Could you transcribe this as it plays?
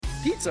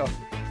Pizza.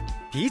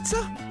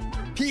 Pizza?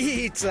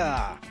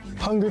 Pizza!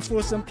 Hungry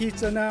for some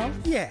pizza now?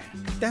 Yeah,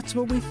 that's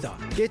what we thought.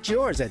 Get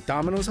yours at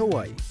Domino's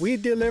Hawaii. We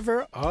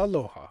deliver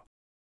aloha.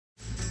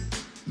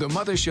 The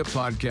Mothership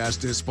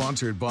Podcast is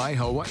sponsored by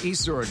Hawaii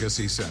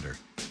Surrogacy Center.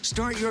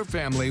 Start your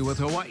family with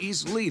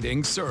Hawaii's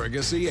leading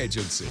surrogacy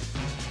agency.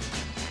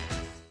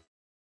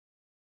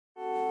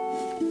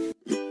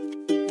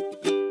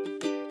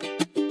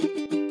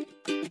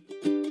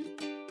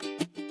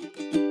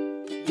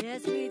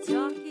 Yes, we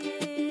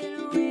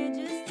talking, we're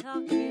just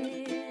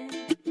talking.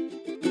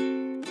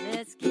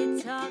 Let's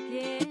get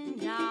talking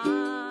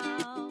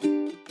now.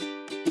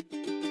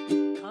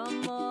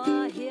 Come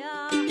on here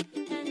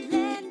and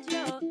lend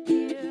your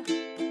ear.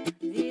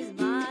 These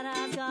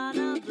matters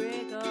gonna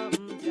break them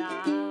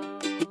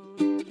down.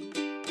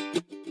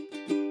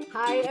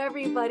 Hi,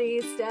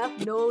 everybody.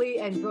 Steph, Noli,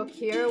 and Brooke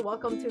here.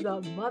 Welcome to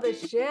the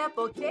Mothership.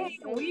 Okay,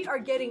 we are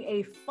getting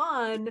a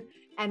fun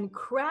and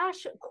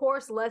crash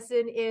course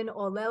lesson in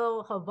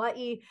Olelo,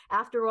 Hawaii.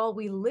 After all,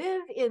 we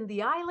live in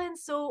the island,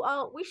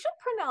 so we should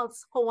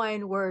pronounce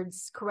Hawaiian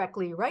words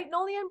correctly, right,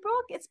 Noli and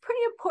Brooke? It's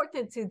pretty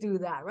important to do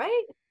that,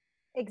 right?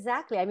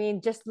 Exactly. I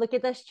mean, just look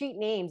at the street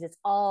names. It's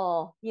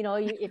all,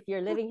 if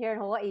you're living here in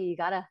Hawaii, you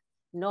gotta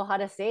know how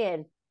to say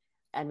it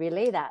and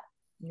relay that.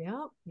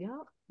 Yeah.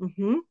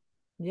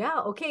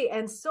 Yeah, okay.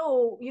 And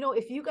so,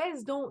 if you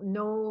guys don't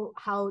know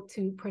how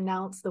to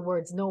pronounce the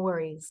words, no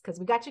worries, because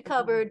we got you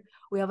covered.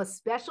 We have a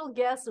special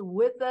guest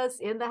with us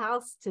in the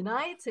house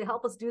tonight to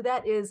help us do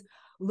that is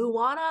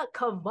Luana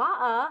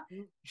Kava'a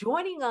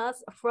joining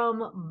us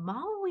from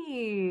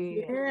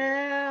Maui.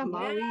 Yeah,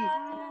 Maui.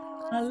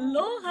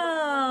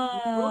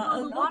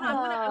 Aloha. Luana,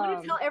 I'm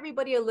gonna tell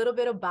everybody a little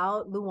bit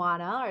about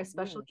Luana, our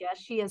special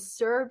guest. She has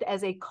served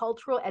as a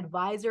cultural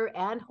advisor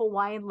and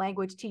Hawaiian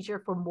language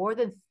teacher for more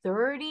than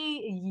 30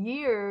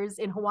 years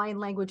in Hawaiian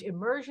language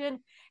immersion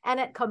and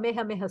at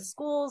Kamehameha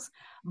schools,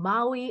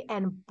 Maui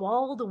and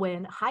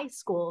Baldwin High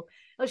School.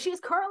 Now, she is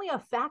currently a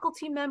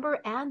faculty member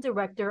and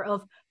director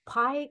of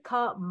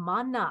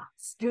Paikamana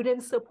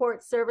Student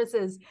Support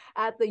Services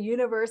at the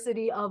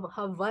University of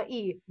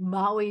Hawaii,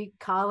 Maui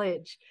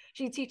College.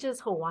 She teaches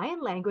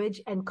Hawaiian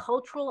language and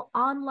cultural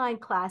online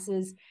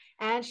classes,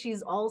 and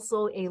she's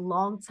also a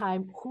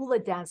longtime hula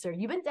dancer.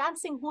 You've been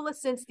dancing hula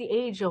since the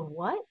age of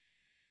what?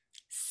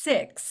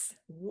 6.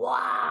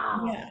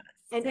 Wow. Yeah.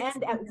 And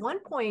at one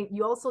point,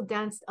 you also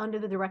danced under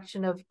the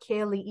direction of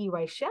Keali'i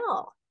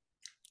Raichel.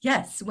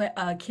 Yes,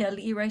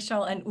 Keali'i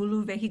Raichel and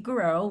Uluwehi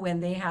Guerrero when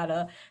they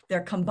had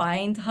their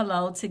combined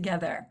halau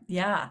together.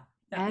 Yeah.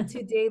 And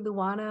today,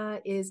 Luana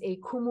is a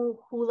kumu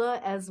hula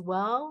as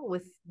well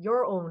with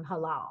your own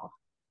halau.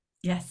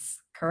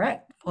 Yes,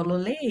 correct.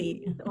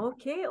 Pololei.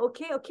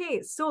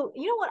 Okay. So,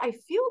 you know what? I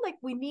feel like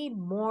we need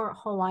more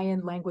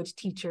Hawaiian language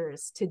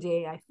teachers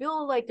today. I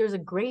feel like there's a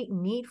great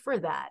need for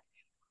that.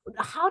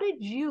 How did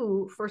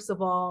you, first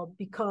of all,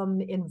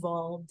 become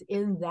involved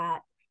in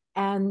that?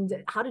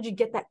 And how did you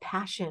get that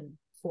passion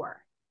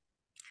for?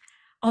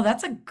 Oh,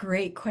 that's a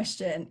great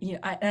question.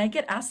 I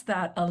get asked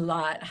that a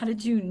lot. How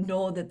did you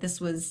know that this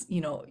was,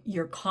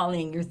 your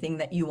calling, your thing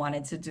that you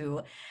wanted to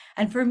do?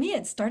 And for me,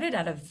 it started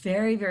at a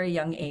very, very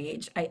young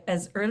age.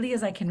 As early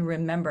as I can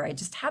remember, I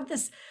just had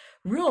this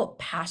real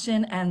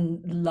passion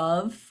and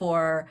love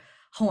for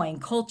Hawaiian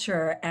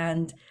culture.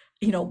 And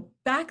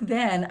back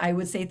then I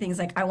would say things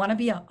like, I want to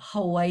be a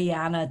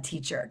Hawaiiana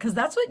teacher, because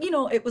that's what,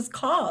 it was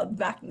called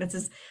back.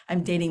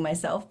 I'm dating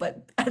myself,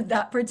 but at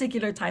that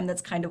particular time,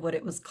 that's kind of what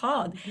it was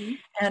called.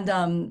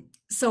 And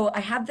so I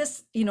had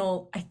this,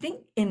 I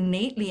think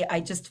innately, I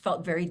just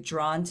felt very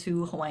drawn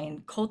to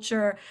Hawaiian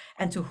culture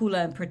and to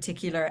hula in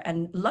particular.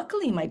 And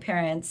luckily, my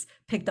parents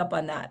picked up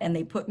on that and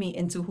they put me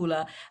into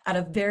hula at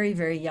a very,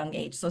 very young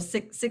age. So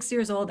 6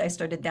 years old, I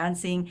started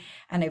dancing,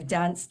 and I've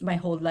danced my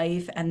whole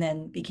life, and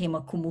then became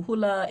a kumu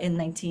hula in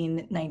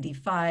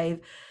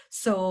 1995.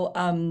 So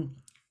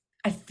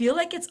I feel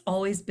like it's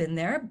always been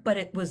there, but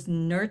it was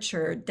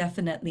nurtured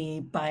definitely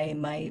by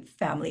my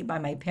family, by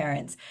my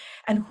parents.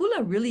 And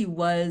hula really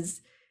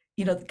was,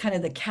 kind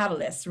of the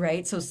catalyst,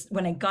 right? So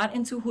when I got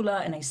into hula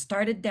and I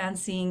started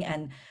dancing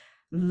and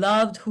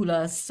loved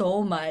hula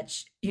so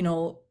much,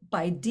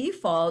 by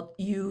default,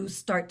 you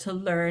start to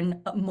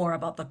learn more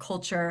about the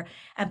culture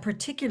and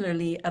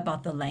particularly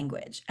about the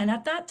language. And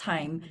at that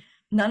time,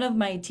 none of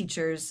my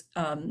teachers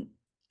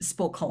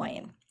spoke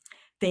Hawaiian.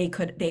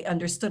 They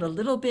understood a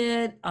little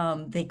bit,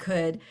 they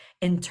could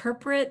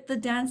interpret the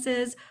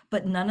dances,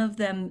 but none of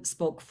them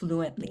spoke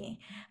fluently.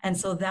 And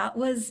so that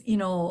was,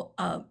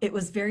 it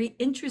was very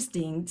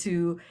interesting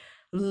to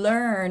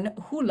learn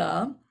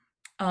hula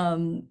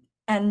and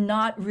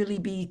not really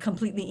be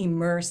completely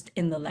immersed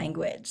in the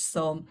language.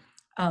 So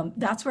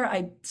that's where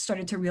I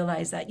started to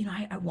realize that,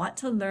 I want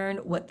to learn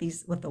what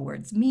the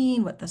words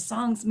mean, what the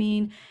songs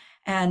mean,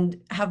 and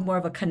have more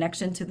of a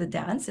connection to the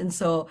dance. And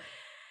so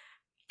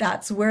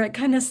that's where it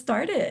kind of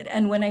started.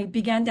 And when I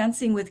began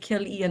dancing with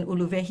Keali'i and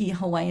Uluwehi,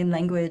 Hawaiian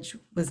language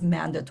was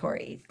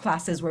mandatory.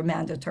 Classes were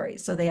mandatory.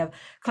 So they have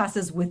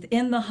classes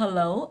within the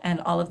halau, and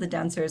all of the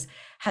dancers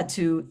had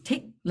to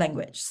take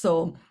language.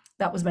 So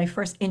that was my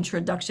first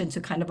introduction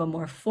to kind of a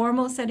more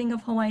formal setting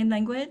of Hawaiian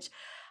language.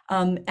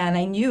 And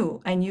I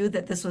knew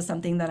that this was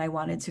something that I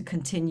wanted to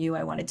continue.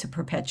 I wanted to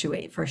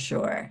perpetuate for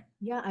sure.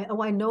 Yeah,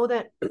 I know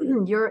that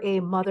you're a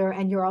mother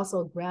and you're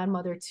also a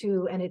grandmother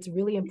too. And it's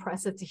really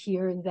impressive to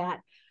hear that,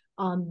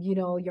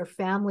 your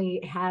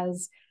family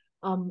has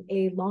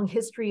a long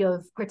history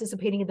of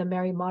participating in the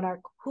Merry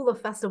Monarch Hula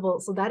Festival.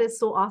 So that is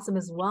so awesome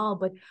as well.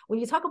 But when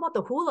you talk about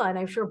the hula, and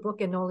I'm sure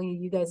Brooke and Noli,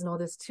 you guys know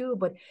this too,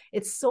 but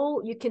it's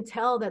so, you can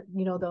tell that,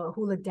 the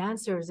hula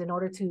dancers, in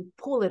order to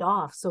pull it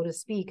off, so to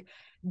speak,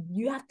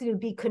 you have to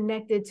be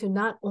connected to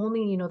not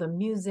only, the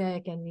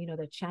music and,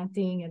 the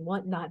chanting and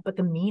whatnot, but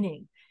the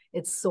meaning.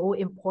 It's so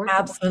important.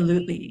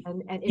 Absolutely.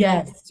 And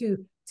yes.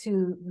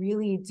 to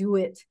really do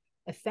it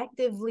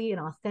effectively and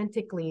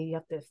authentically, you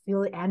have to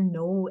feel it and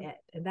know it.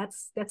 And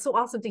that's so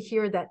awesome to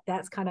hear that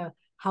that's kind of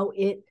how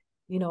it,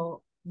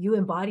 you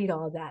embodied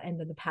all of that, and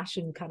then the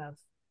passion kind of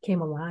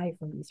came alive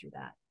from you through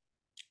that.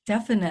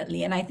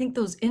 Definitely. And I think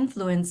those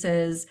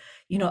influences,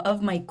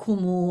 of my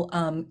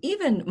kumu,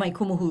 even my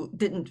kumu who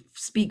didn't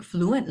speak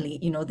fluently,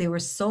 they were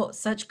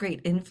such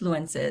great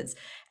influences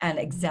and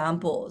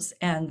examples.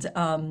 And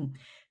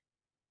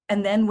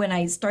then when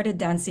I started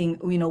dancing,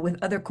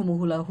 with other kumu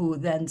hula who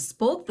then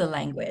spoke the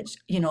language,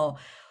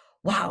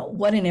 wow,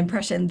 what an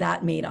impression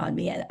that made on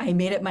me. And I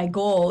made it my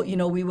goal.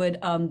 We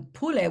would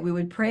pule, we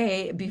would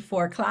pray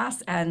before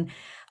class, and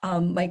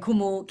my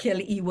kumu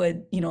kiali'i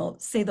would,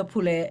 say the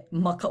pule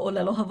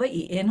maka'olelo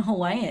Hawaii in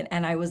Hawaiian.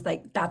 And I was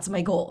like, that's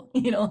my goal.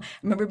 I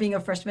remember being a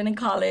freshman in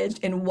college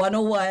in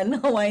 101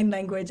 Hawaiian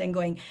language and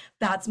going,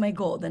 that's my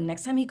goal. The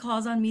next time he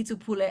calls on me to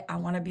pule, I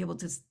want to be able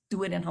to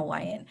do it in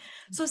Hawaiian.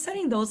 So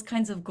setting those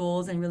kinds of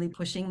goals and really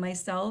pushing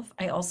myself.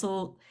 I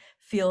also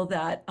feel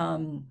that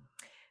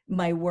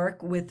my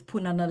work with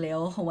Punana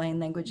Leo Hawaiian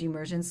Language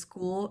Immersion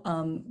School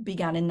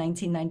began in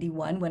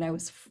 1991 when I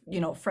was,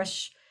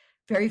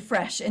 very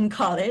fresh in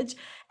college.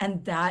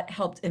 And that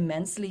helped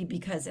immensely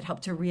because it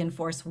helped to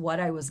reinforce what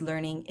I was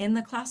learning in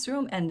the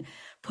classroom and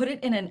put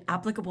it in an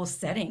applicable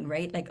setting,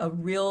 right? Like a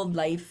real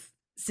life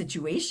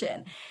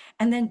situation.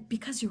 And then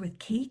because you're with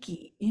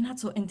Keiki, you're not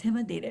so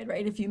intimidated,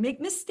 right? If you make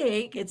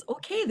mistake, it's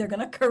okay. They're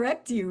going to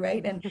correct you,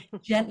 right? And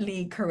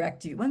gently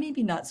correct you. Well,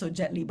 maybe not so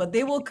gently, but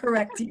they will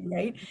correct you,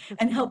 right?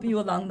 And help you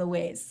along the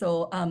way.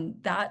 So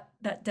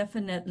that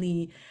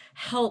definitely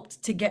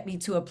helped to get me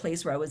to a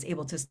place where I was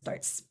able to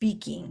start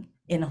speaking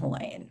in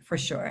Hawaiian, for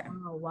sure.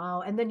 Oh,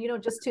 wow. And then,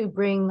 just to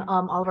bring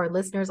all of our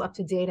listeners up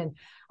to date, and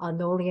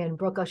Noli and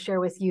Brooke, I'll share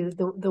with you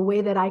the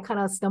way that I kind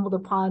of stumbled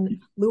upon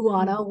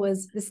Luana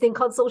was this thing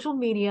called social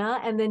media.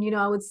 And then,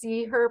 I would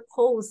see her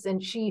post,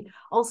 and she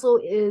also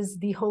is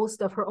the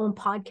host of her own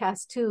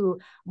podcast too,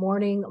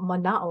 Morning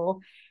Mana'o.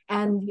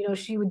 And,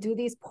 she would do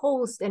these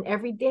posts, and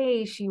every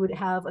day she would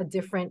have a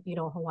different,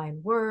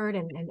 Hawaiian word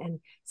and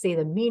say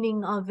the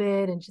meaning of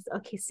it, and just,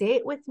 okay, say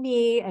it with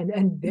me,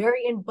 and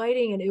very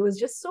inviting. And it was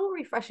just so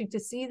refreshing to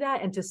see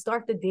that and to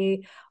start the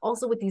day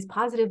also with these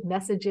positive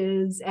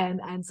messages.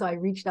 And so I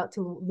reached out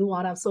to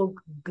Luana. I'm so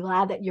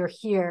glad that you're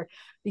here,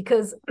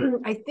 because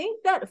I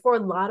think that for a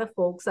lot of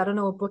folks, I don't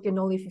know, Brooke and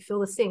Noli, if you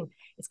feel the same,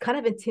 it's kind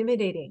of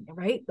intimidating,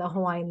 right? The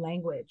Hawaiian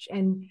language.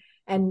 And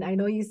I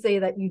know you say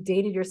that you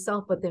dated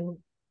yourself, but then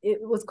it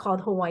was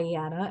called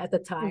Hawaiiana at the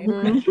time.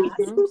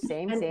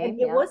 Same. And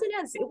it wasn't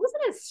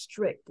as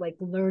strict, like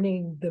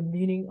learning the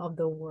meaning of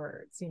the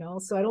words,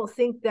 So I don't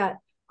think that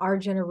our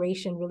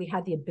generation really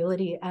had the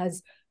ability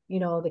as,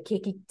 the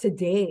Keiki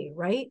today,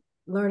 right?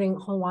 Learning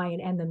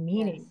Hawaiian and the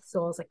meaning. Yes.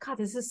 So I was like, God,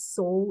 this is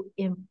so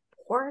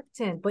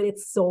important, but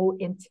it's so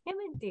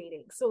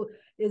intimidating. So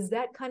is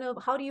that kind of,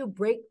 how do you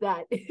break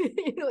that,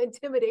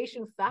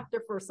 intimidation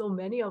factor for so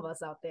many of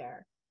us out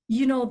there?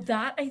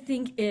 That I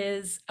think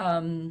is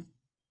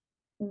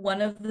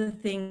one of the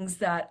things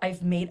that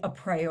I've made a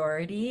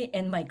priority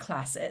in my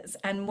classes.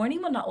 And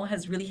Morning Mana'o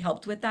has really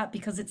helped with that,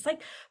 because it's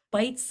like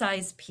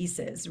bite-sized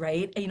pieces,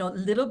 right?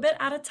 Little bit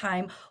at a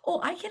time.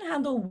 Oh, I can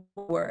handle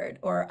a word,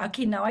 or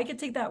okay, now I can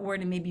take that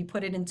word and maybe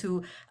put it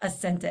into a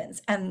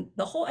sentence. And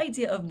the whole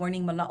idea of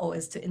Morning Mana'o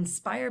is to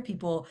inspire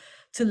people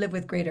to live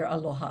with greater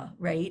aloha,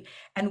 right?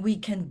 And we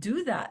can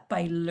do that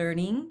by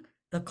learning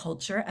the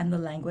culture and the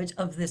language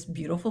of this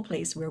beautiful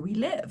place where we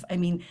live. I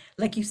mean,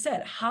 like you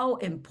said, how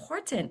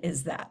important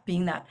is that,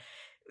 being that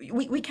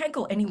we can't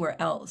go anywhere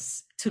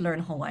else to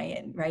learn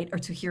Hawaiian, right? Or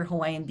to hear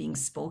Hawaiian being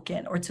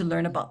spoken, or to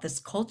learn about this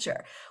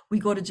culture. We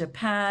go to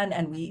Japan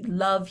and we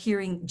love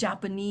hearing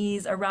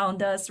Japanese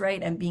around us,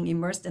 right? And being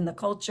immersed in the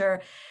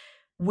culture.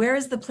 Where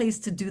is the place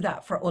to do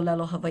that for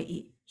Olelo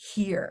Hawaii?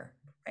 Here,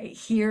 right?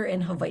 Here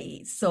in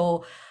Hawaii.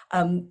 So,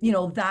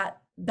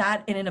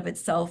 that in and of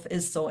itself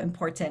is so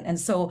important. And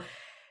so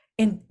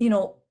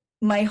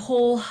my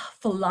whole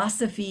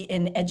philosophy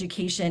in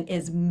education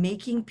is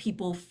making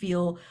people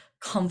feel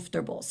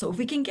comfortable. So if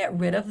we can get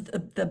rid of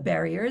the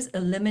barriers,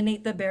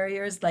 eliminate the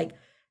barriers, like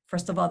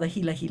first of all, the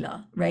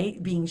hila,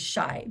 right? Being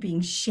shy,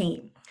 being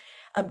shame,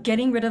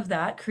 getting rid of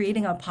that,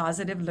 creating a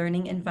positive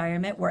learning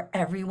environment where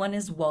everyone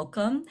is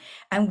welcome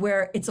and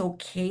where it's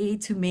okay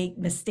to make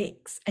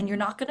mistakes. And you're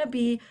not going to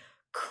be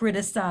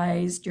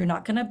criticized. You're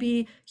not going to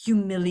be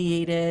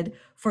humiliated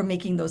for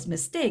making those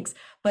mistakes,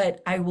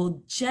 but I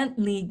will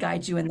gently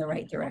guide you in the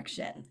right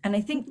direction. And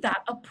I think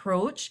that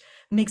approach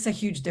makes a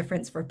huge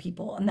difference for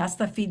people. And that's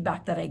the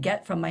feedback that I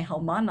get from my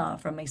haumana,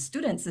 from my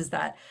students, is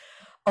that,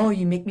 oh,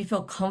 you make me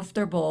feel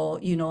comfortable.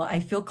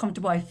 I feel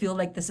comfortable. I feel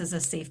like this is a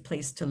safe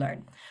place to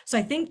learn. So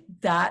I think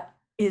that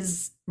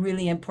is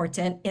really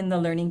important in the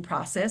learning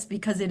process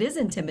because it is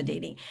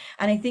intimidating.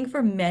 And I think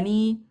for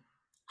many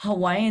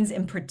Hawaiians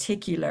in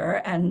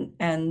particular,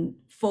 and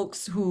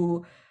folks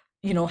who,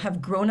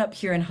 have grown up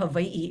here in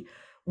Hawaii,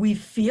 we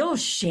feel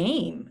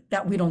shame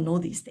that we don't know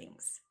these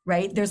things,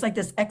 right? There's like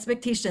this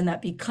expectation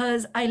that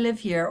because I live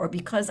here or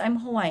because I'm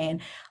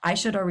Hawaiian, I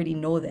should already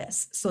know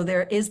this. So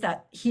there is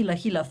that hila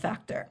hila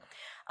factor.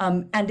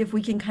 And if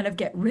we can kind of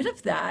get rid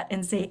of that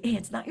and say, hey,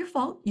 it's not your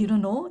fault. You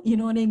don't know. You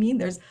know what I mean?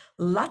 There's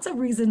lots of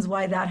reasons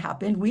why that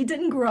happened. We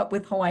didn't grow up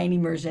with Hawaiian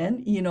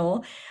immersion,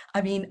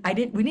 I mean,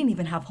 we didn't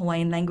even have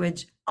Hawaiian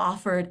language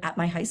offered at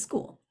my high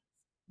school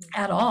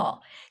at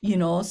all,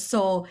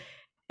 so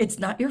it's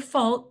not your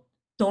fault.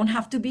 Don't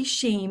have to be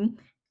shame.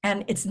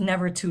 And it's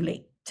never too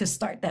late to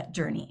start that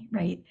journey,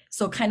 right?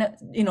 So kind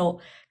of,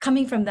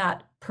 coming from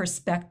that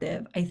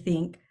perspective, I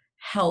think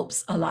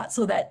helps a lot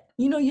so that,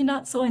 you're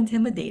not so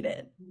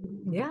intimidated.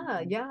 Yeah.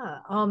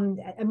 I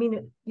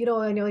mean,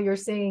 I know you're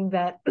saying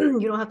that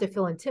you don't have to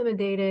feel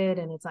intimidated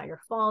and it's not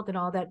your fault and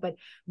all that, but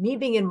me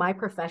being in my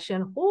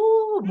profession,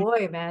 oh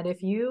boy, man,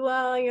 if you,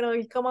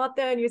 you come out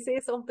there and you say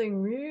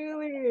something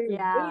really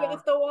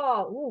off the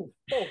wall,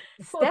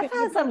 Steph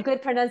has some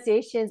good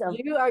pronunciations of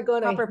you are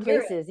going proper to hear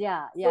places. it.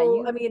 Yeah.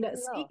 So, I mean,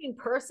 speaking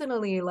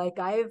personally, like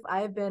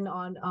I've been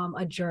on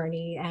a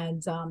journey,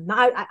 and I'm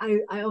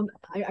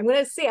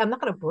gonna say, I'm not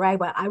gonna brag,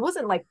 but I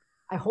wasn't like,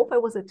 I hope I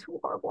wasn't too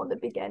horrible in the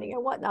beginning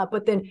and whatnot,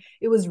 but then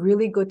it was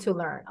really good to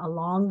learn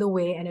along the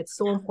way. And it's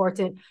so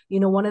important.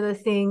 One of the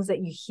things that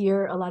you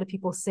hear a lot of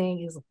people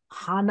saying is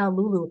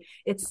Honolulu.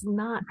 It's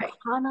not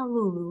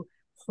Honolulu,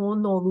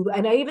 Honolulu.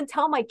 And I even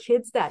tell my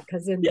kids that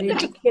because then they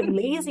just get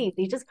lazy.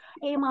 They just,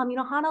 hey mom,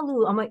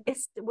 Honolulu. I'm like,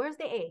 where's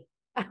the A?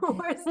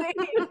 Where's the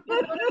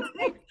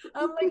A?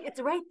 I'm like,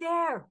 it's right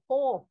there.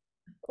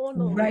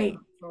 Right.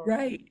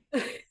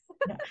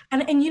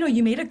 And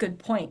you made a good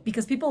point,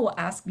 because people will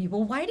ask me,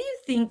 well, why do you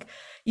think,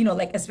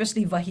 like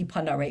especially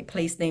Vahipana, right?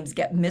 Place names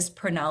get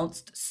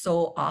mispronounced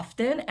so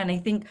often. And I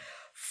think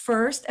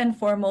first and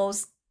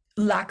foremost,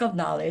 lack of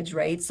knowledge,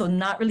 right? So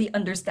not really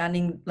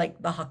understanding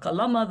like the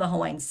hakalama, the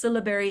Hawaiian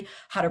syllabary,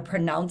 how to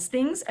pronounce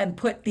things and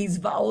put these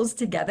vowels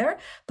together.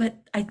 But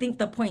I think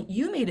the point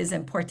you made is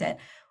important.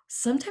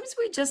 Sometimes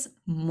we just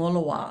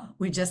moloa,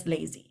 we're just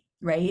lazy.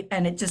 Right.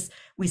 And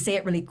we say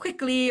it really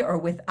quickly or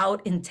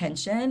without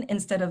intention,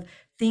 instead of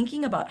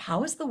thinking about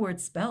how is the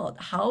word spelled?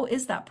 How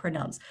is that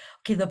pronounced?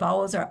 Okay, the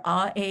vowels are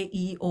a,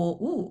 e, I, o,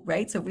 u,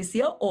 right? So if we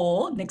see a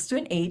o next to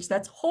an H,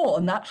 that's ho,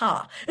 not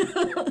ha.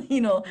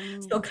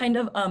 So kind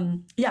of,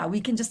 we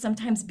can just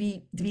sometimes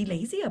be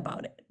lazy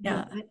about it.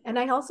 Yeah. And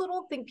I also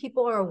don't think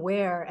people are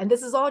aware, and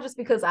this is all just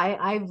because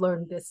I've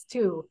learned this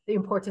too, the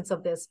importance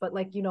of this, but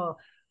like,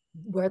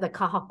 where the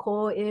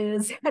kahako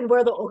is and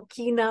where the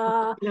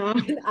okina.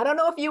 And I don't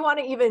know if you want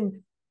to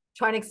even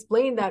try and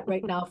explain that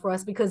right now for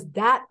us, because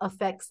that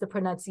affects the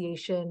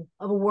pronunciation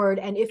of a word.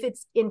 And if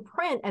it's in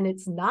print and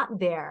it's not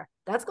there,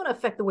 that's going to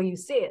affect the way you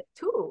say it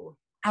too.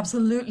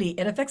 Absolutely.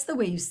 It affects the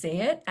way you say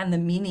it and the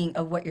meaning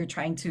of what you're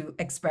trying to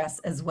express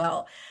as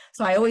well.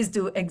 So I always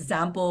do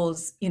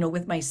examples,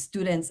 with my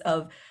students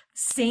of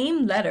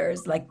same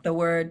letters, like the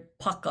word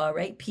paka,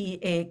 right?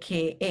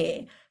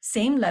 P-A-K-A,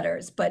 same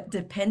letters, but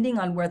depending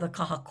on where the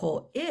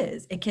kahako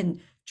is, it can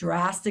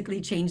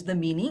drastically change the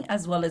meaning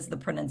as well as the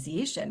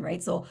pronunciation,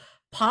 right? So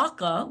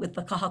paka with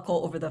the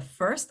kahako over the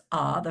first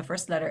a, the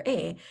first letter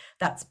A,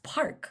 that's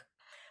park.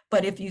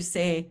 But if you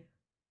say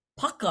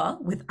paka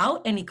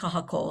without any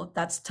kahako,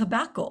 that's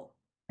tobacco,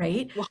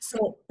 right? Wow.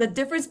 So the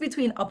difference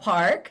between a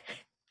park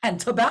and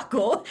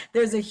tobacco,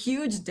 there's a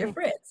huge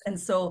difference.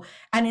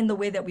 And in the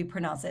way that we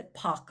pronounce it,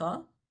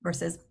 paka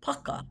versus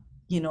paka,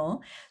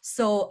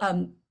 So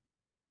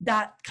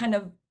that kind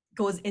of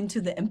goes into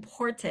the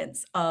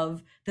importance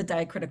of the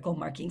diacritical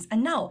markings.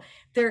 And now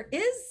there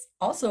is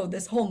also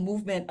this whole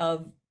movement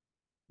of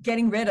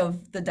getting rid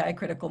of the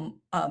diacritical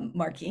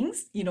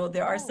markings.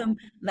 There are some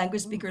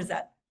language speakers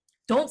that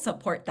don't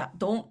support that,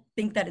 don't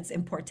think that it's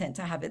important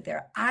to have it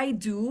there. I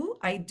do.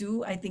 I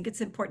think it's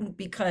important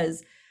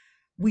because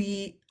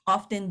we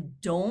often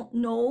don't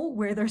know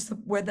where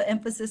the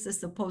emphasis is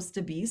supposed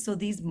to be. So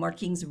these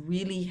markings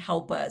really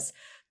help us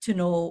to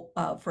know,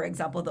 for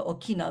example, the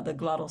okina, the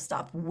glottal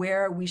stop,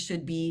 where we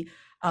should be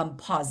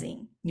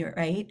pausing,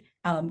 right?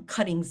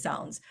 Cutting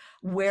sounds,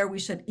 where we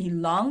should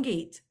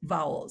elongate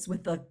vowels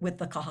with the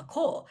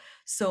kahako.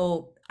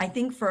 So I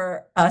think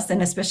for us,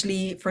 and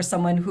especially for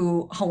someone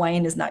who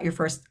Hawaiian is not your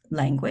first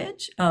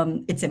language,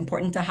 it's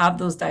important to have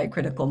those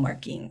diacritical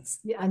markings.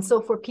 Yeah, and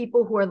so for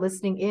people who are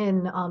listening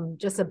in,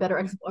 just a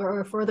better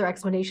or further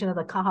explanation of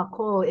the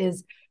kahako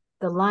is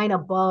the line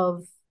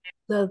above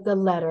the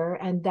letter,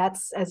 and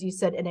that's, as you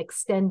said, an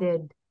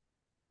extended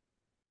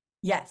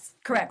Yes,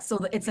 correct.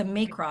 So it's a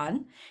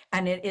macron,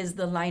 and it is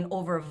the line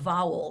over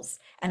vowels,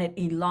 and it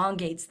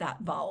elongates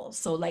that vowel.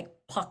 So like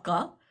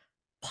paka,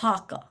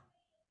 paka,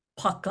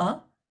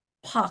 paka,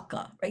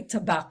 paka, right?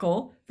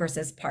 Tobacco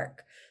versus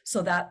park.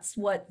 So that's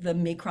what the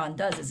macron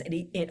does, is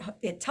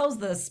it tells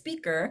the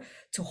speaker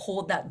to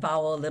hold that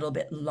vowel a little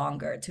bit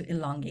longer, to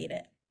elongate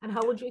it. And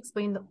how would you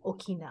explain the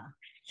okina?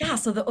 Yeah,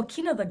 so the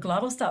okina, the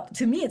glottal stop,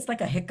 to me, it's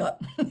like a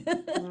hiccup.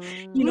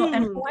 You know,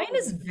 and Hawaiian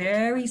is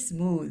very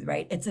smooth,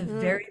 right? It's a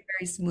very,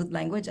 very smooth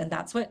language, and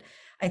that's what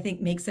I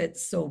think makes it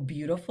so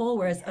beautiful,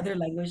 whereas other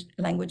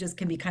languages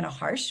can be kind of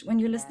harsh when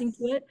you're listening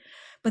to it.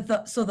 But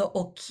the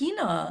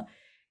okina,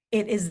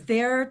 it is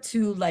there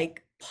to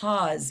like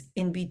pause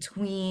in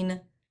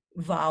between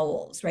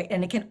vowels, right?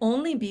 And it can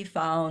only be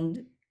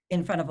found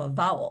in front of a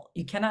vowel.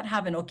 You cannot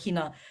have an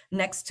okina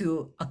next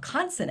to a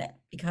consonant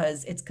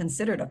because it's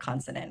considered a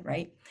consonant,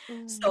 right?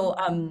 So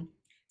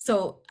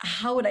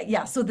how would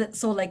I,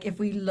 so like if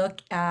we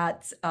look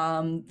at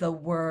the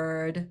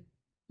word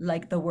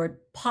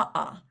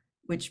pa'a,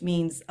 which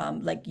means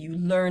like you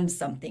learned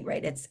something,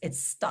 right? It's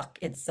stuck.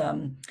 It's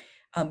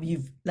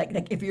you've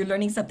like if you're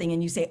learning something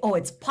and you say, oh,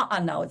 it's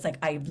pa'a now, it's like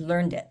I've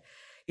learned it.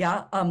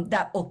 Yeah.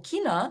 That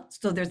okina,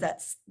 so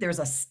there's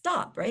a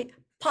stop, right?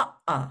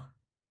 Pa'a,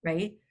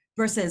 right?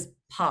 Versus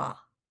pa.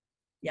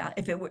 Yeah.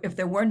 If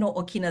there were no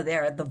okina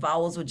there, the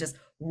vowels would just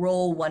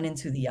roll one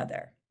into the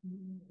other.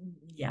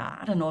 Yeah,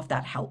 I don't know if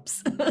that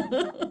helps.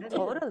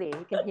 Totally,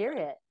 you can hear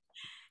it.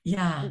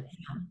 Yeah.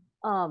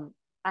 I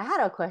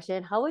had a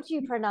question. How would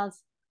you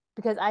pronounce,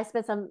 because I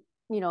spent a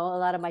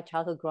lot of my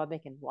childhood growing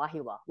up in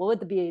Wahiawa. What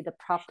would be the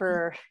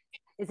proper,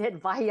 is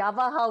it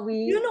Wahiawa how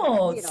we,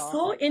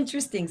 so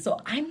interesting. So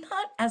I'm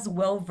not as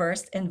well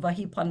versed in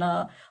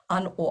Vahipana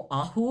on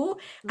Oahu,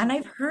 and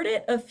I've heard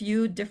it a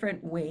few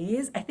different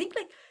ways. I think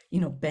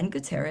Ben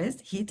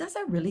Gutierrez, he does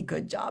a really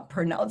good job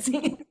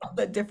pronouncing all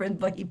the different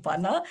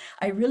Vahipana.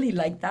 I really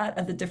like that,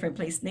 and the different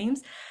place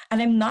names.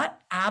 And I'm not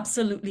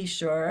absolutely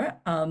sure.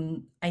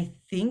 I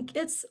think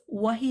it's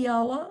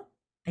Wahiawa,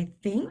 I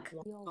think.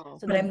 So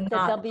but the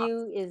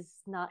W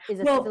is not, is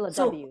it still a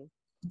W?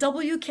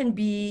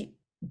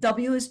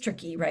 W is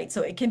tricky, right?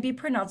 So it can be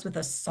pronounced with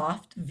a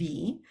soft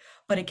V,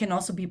 but it can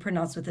also be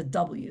pronounced with a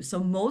W. So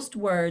most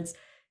words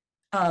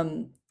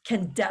can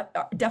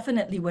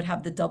definitely would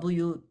have the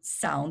W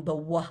sound, the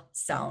W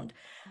sound,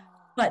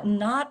 but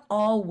not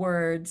all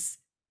words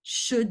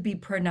should be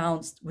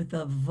pronounced with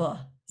a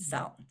V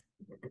sound.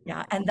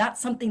 Yeah, and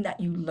that's something that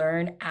you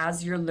learn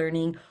as you're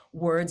learning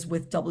words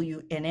with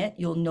W in it.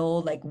 You'll know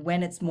like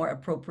when it's more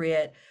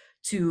appropriate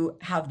to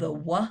have the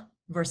W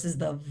versus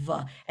the V.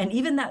 And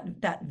even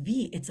that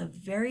V, it's a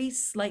very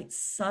slight,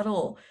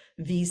 subtle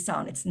V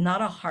sound. It's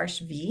not a harsh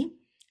V.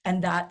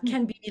 And that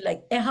can be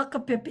like,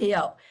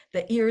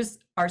 the ears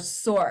are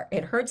sore.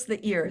 It hurts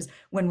the ears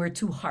when we're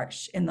too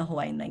harsh in the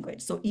Hawaiian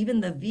language. So even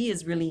the V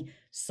is really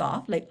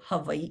soft, like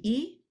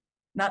Hawaii,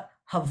 not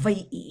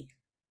Hawaii,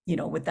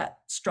 with that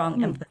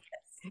strong emphasis.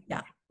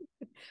 Yeah.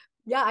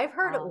 Yeah, I've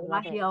heard of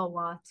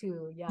Wahiawa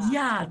too. Yeah.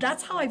 Yeah,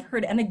 that's how I've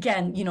heard it. And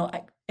again,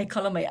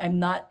 I'm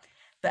not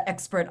the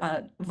expert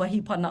on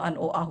Vahipana on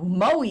Oahu.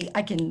 Maui,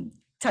 I can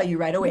tell you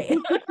right away.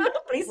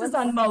 Places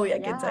on Maui, I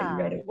can tell you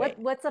right away.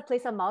 What's a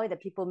place on Maui that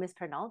people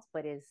mispronounce,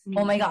 but is?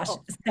 Oh my gosh,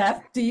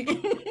 Steph, do you?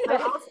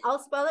 I'll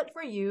spell it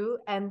for you,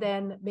 and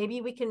then maybe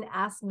we can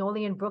ask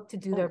Noli and Brooke to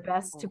do their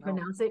best to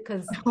pronounce it,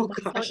 because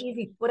it's not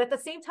easy. But at the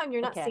same time,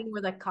 you're not saying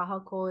where the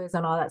kahako is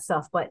and all that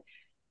stuff. But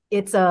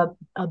it's a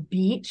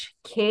beach,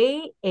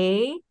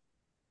 Kanaha.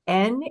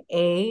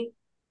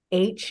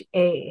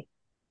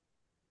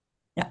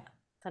 Yeah.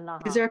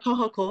 Kanaha. Is there a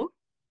kahako?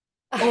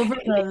 Over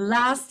the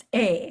last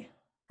A.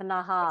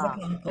 Kanaha.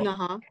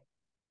 Kanaha.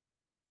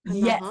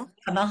 Yes,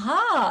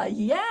 Kanaha.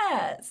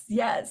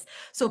 Yes.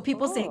 So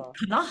people say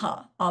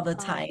Kanaha all the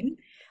time.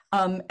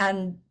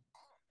 And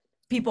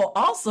people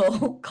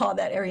also call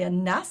that area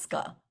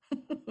Nazca.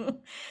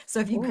 So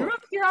if you grew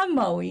up here on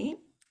Maui,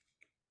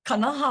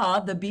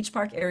 Kanaha, the beach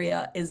park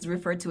area, is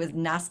referred to as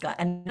Nazca,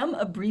 and some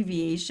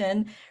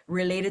abbreviation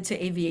related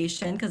to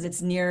aviation because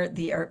it's near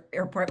the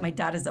airport. My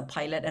dad is a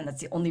pilot, and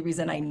that's the only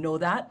reason I know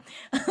that.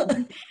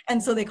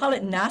 And so they call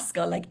it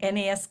Nazca, like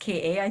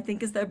Naska, I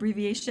think is the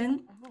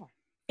abbreviation.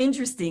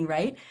 Interesting,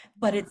 right?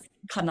 But it's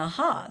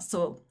Kanaha,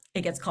 so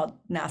it gets called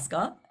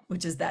Nazca,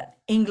 which is that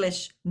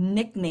English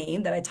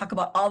nickname that I talk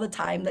about all the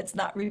time. Let's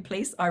not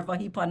replace our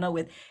Vahipana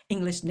with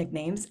English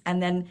nicknames.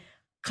 And then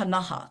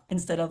Kanaha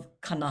instead of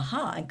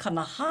Kanaha. And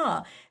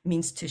Kanaha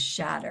means to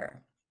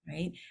shatter,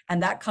 right?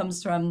 And that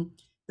comes from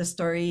the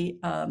story.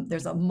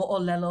 There's a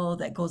mo'olelo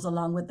that goes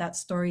along with that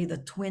story, the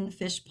twin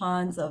fish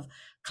ponds of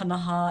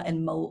Kanaha and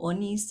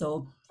Mauoni.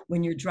 So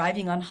when you're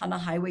driving on Hana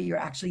Highway, you're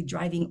actually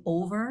driving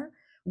over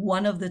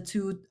one of the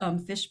two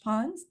fish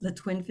ponds, the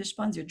twin fish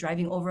ponds. You're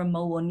driving over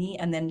Mauoni,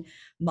 and then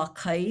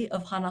Makai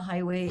of Hana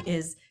Highway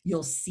is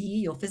you'll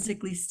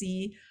physically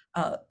see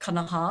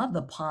Kanaha,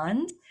 the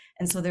pond.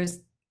 And so there's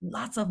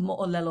lots of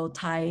mo'olelo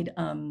tied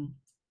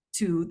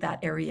to that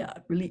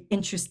area. Really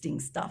interesting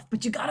stuff,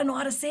 but you got to know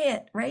how to say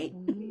it, right?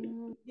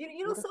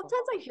 Beautiful.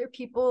 sometimes I hear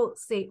people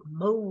say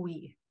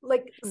Maui.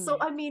 Like, so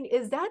Mm. I mean,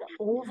 is that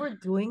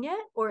overdoing it,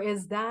 or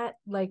is that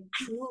like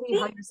truly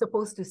how you're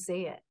supposed to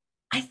say it?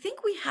 I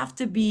think we have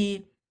to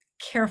be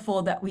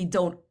careful that we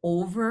don't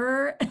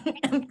over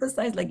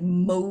emphasize like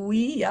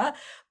Maui, yeah,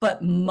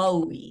 but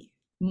Maui,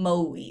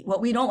 Maui.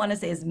 What we don't want to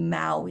say is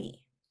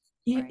Maui.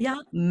 Right. Yeah,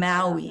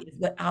 Maui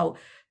is how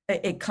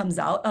it comes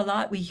out a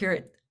lot. We hear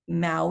it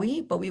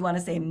Maui, but we want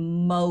to say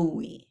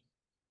Maui.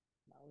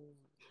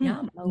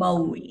 Yeah,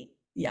 Maui.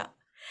 Yeah.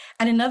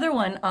 And another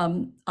one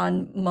on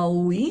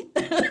Maui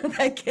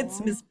that gets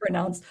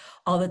mispronounced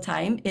all the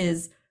time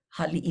is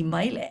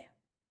Hali'imaile.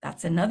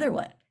 That's another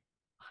one.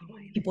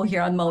 People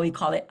here on Maui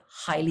call it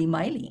Haile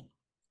Maile.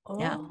 Oh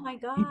Yeah. my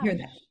You hear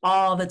gosh. that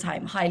all the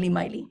time, Haile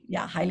Maile.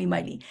 Yeah, Haile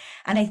Maile.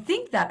 And I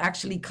think that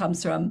actually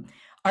comes from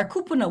our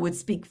kupuna would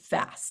speak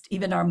fast,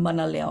 even our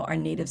manaleo, our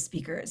native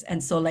speakers.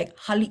 And so like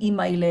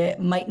Hali'imaile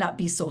might not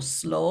be so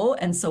slow.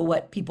 And so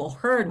what people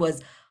heard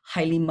was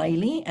Haile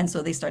Maile. And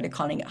so they started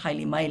calling it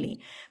Haile Maile.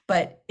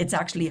 But it's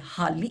actually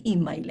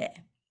Hali'imaile,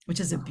 which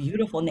is a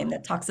beautiful name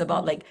that talks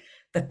about like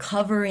the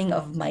covering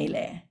of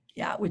Maile.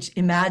 Yeah, which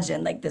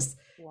imagine like this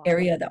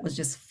area that was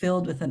just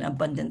filled with an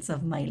abundance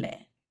of Maile.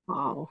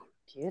 Wow.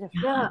 Beautiful.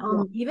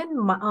 Yeah,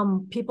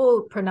 even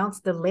people pronounce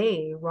the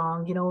lay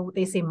wrong.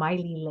 They say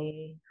Miley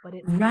lay, but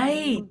it's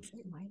Right.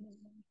 Miley.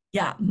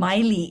 Yeah,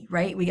 Miley,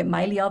 right? We get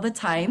Miley all the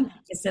time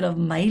instead of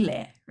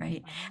Maile,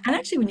 right? And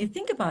actually, when you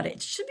think about it,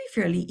 it should be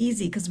fairly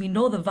easy because we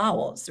know the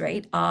vowels,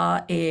 right?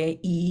 A,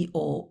 E, I,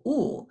 O,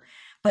 U.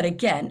 But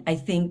again, I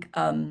think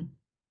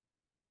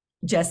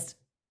just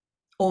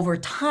over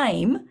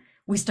time,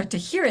 we start to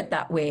hear it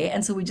that way.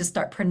 And so we just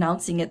start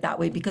pronouncing it that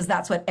way because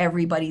that's what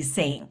everybody's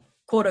saying,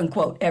 quote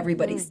unquote,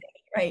 everybody's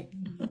saying, right?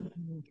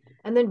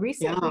 And then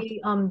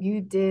recently,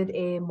 you did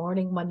a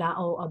morning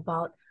manao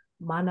about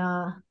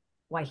mana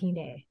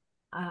wahine.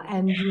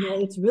 And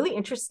it's really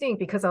interesting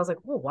because I was like,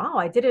 oh wow,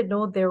 I didn't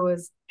know there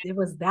was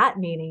that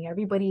meaning.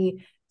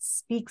 Everybody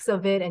speaks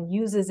of it and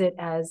uses it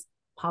as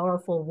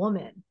powerful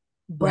woman.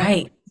 But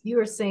Right. you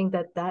were saying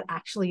that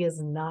actually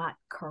is not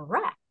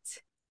correct.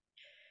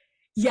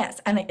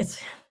 Yes, and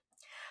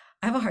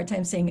I have a hard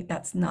time saying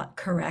that's not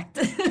correct,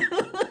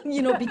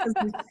 because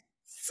there's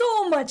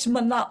so much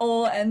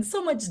mana'o and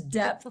so much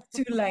depth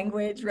to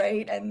language,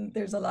 right? And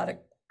there's a lot of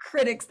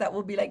critics that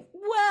will be like,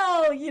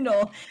 well,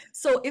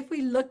 So if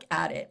we look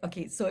at it,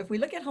 okay, so if we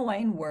look at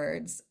Hawaiian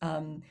words,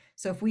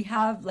 so if we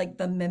have like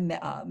the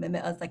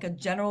memea is like a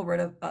general word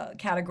of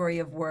category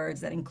of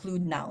words that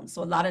include nouns,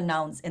 so a lot of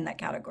nouns in that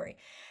category.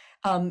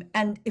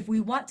 And if we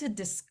want to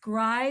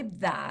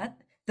describe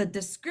that, the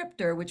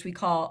descriptor, which we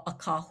call a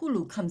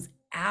kahulu, comes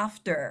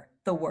after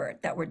the word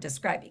that we're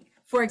describing.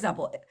 For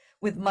example,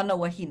 with mana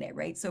wahine,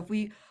 right? So if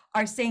we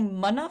are saying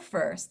mana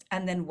first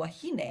and then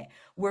wahine,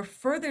 we're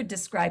further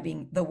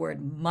describing the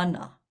word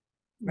mana,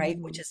 right?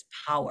 Which is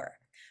power.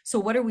 So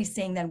what are we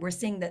saying then? We're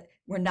saying that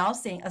we're now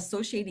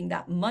associating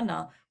that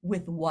mana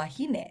with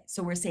wahine.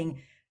 So we're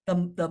saying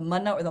the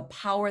mana or the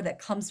power that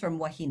comes from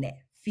wahine,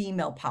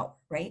 female power,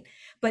 right?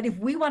 But if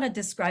we want to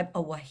describe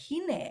a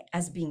wahine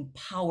as being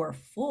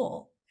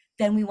powerful,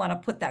 then we want to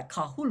put that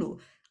kahulu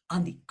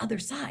on the other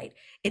side.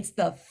 It's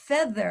the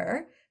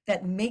feather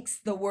that makes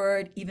the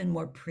word even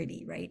more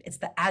pretty, right? It's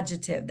the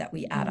adjective that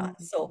we add on.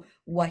 So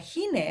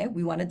wahine,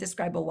 we want to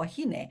describe a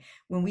wahine.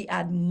 When we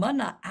add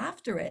mana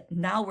after it,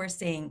 now we're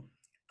saying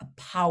a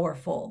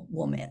powerful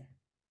woman.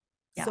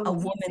 Yeah, So a if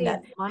you woman say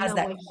that has mana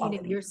that wahine,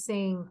 quality. you're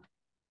saying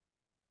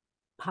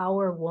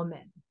power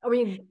woman. I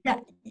mean, Yeah,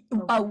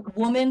 a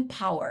woman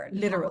power,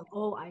 literally.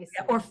 Oh, I see.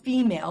 Yeah, or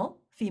female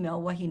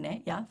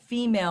wahine, yeah,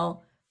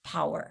 female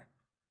power.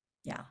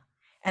 Yeah.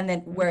 And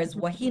then whereas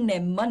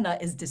wahine mana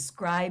is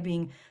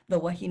describing the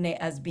wahine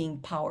as being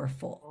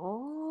powerful.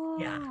 Oh,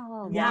 Yeah.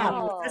 wow.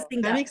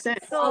 Manifesting That makes sense.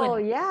 So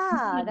quality.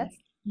 yeah, that's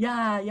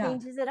Yeah.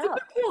 changes it Super up.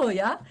 cool,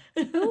 yeah.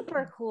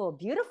 Super cool.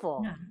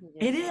 Beautiful. Yeah,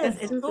 it is.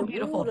 It's so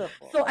beautiful.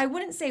 So I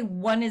wouldn't say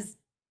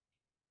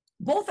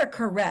both are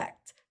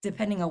correct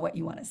depending on what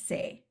you want to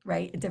say,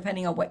 right?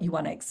 Depending on what you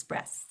want to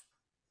express.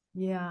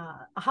 Yeah.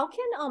 How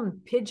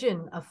can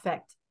pidgin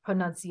affect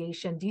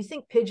pronunciation? Do you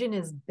think pidgin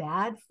is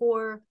bad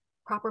for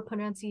proper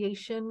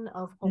pronunciation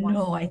of Hawaiian?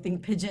 No, I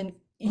think pidgin,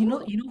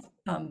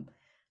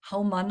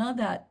 how mana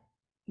that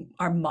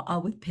are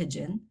ma'a with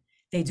pidgin,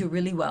 they do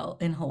really well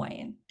in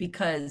Hawaiian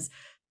because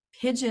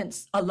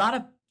pidgins, a lot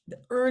of the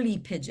early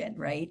pidgin,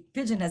 right?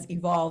 Pidgin has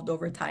evolved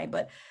over time,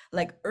 but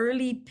like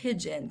early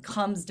pidgin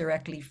comes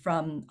directly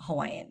from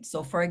Hawaiian.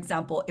 So for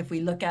example, if we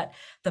look at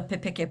the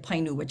pepeke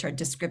painu, which are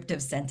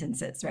descriptive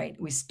sentences, right?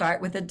 We start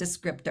with a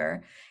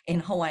descriptor in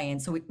Hawaiian.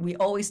 So we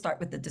always start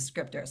with the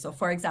descriptor. So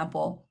for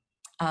example,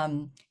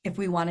 if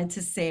we wanted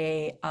to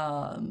say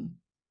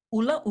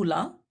ula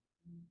ula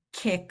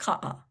ke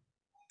ka'a,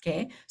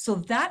 okay? So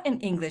that in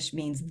English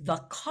means the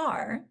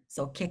car,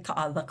 so ke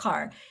ka'a, the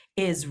car,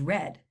 is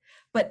red.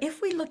 But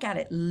if we look at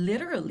it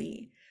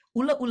literally,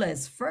 ula ula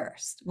is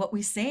first. What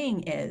we're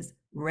saying is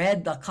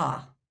red the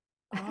ka.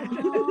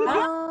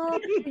 Oh,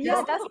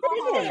 yeah, that's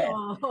pidgin.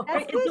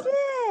 That's pidgin.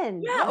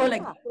 Hawaiian. Yeah, or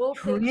like Full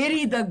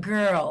pretty the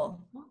girl.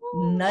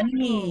 Oh,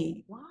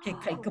 Nani wow. ke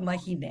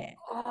kaikamahine.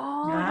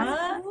 Oh,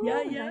 that's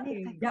Yeah, cool. yeah.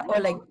 Nani Yeah,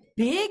 or like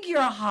big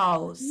your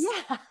house.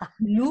 Yeah.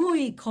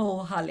 Nui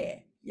ko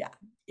hale. Yeah.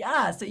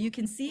 Yeah. So you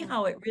can see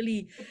how it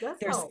really, It does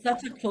there's help.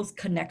 such a close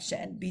connection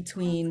That's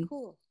between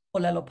cool.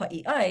 Olelo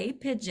Pa'i'ai,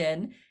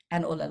 pidgin,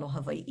 and Olelo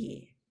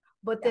Hawaii.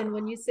 But then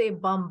when you say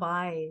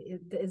Bombay,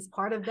 is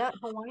part of that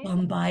Hawaiian?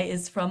 Bombay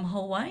is from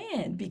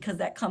Hawaiian because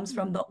that comes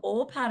from the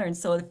O pattern.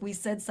 So if we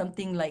said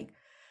something like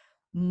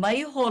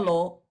mai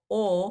holo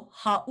o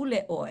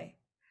ha'ule oi,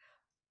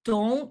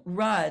 don't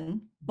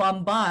run,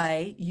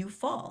 Bombay, you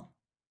fall.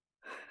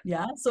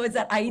 Yeah. So it's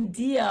that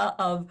idea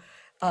of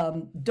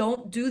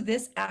don't do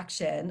this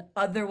action,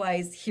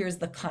 otherwise here's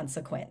the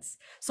consequence.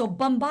 So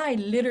Bombay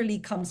literally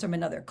comes from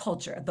another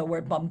culture, the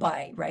word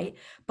Bombay, right?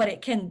 But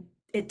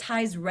it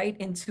ties right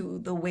into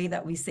the way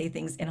that we say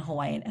things in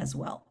Hawaiian as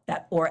well.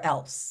 That or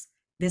else,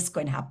 this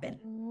going to happen.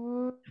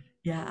 Mm,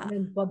 Yeah.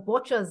 But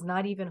bocha is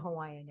not even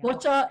Hawaiian. Yeah.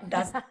 Bocha,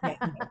 that's yeah,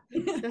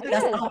 That's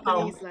that's a ow,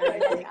 ow. Japanese slang, I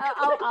think.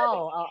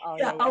 oh,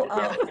 Yeah, yeah, ow,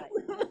 yeah.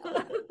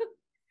 ow.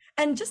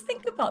 And just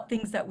think about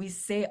things that we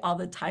say all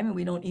the time and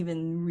we don't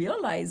even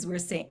realize we're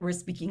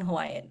speaking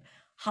Hawaiian.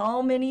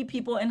 How many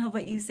people in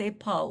Hawaii say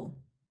pau?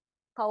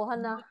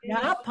 Pauhana.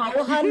 Yeah,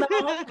 pauhana.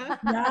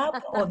 Yeah.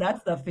 Oh,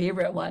 that's the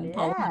favorite one,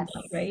 pauhana,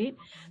 Yes. right?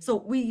 So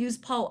we use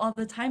pau all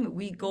the time.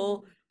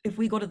 If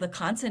we go to the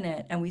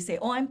continent and we say,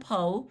 "Oh, I'm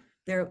pau,"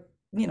 they're,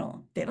 they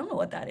don't know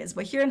what that is.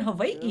 But here in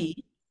Hawaii,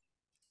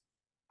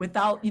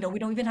 without, we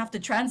don't even have to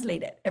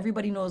translate it.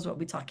 Everybody knows what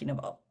we're talking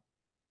about.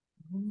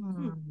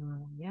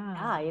 Yeah.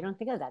 Yeah, you don't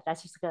think of that.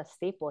 That's just like a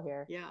staple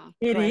here. Yeah.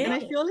 It Right. is. And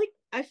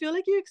I feel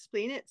like you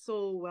explain it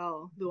so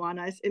well,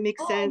 Luana. It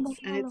makes Oh, sense,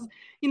 and it's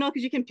mahalo.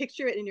 because you can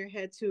picture it in your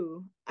head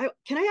too.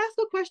 Can I ask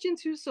a question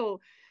too? So,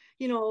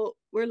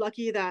 we're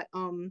lucky that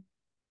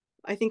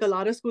I think a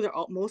lot of schools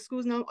most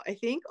schools now I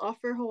think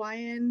offer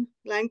Hawaiian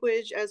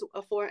language as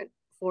a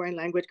foreign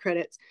language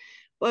credits.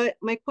 But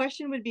my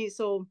question would be,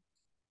 so,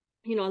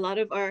 a lot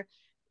of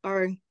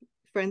our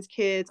friends'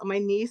 kids, my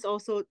niece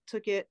also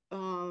took it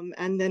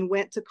and then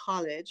went to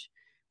college,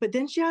 but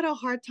then she had a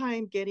hard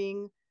time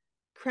getting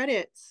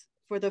credits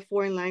for the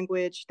foreign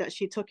language that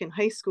she took in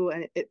high school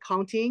and it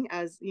counting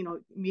as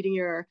meeting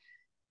your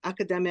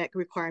academic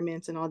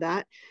requirements and all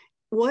that.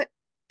 What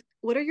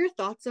are your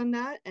thoughts on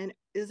that, and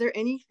is there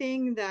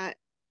anything that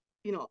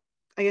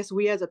I guess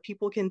we as a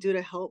people can do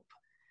to help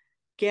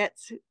get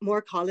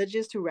more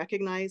colleges to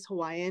recognize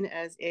Hawaiian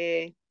as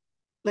a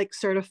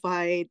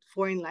certified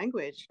foreign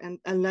language and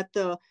let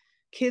the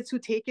kids who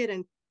take it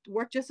and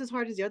work just as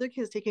hard as the other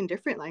kids taking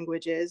different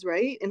languages,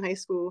 right, in high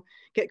school,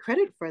 get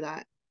credit for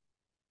that?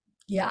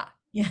 Yeah.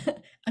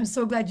 I'm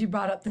so glad you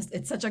brought up this.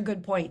 It's such a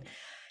good point.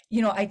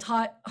 I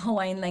taught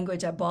Hawaiian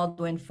language at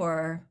Baldwin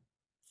for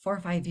 4 or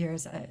 5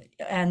 years,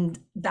 and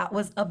that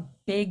was a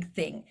big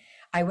thing.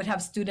 I would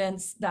have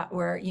students that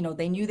were,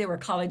 they knew they were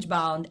college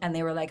bound and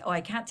they were like, "Oh,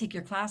 I can't take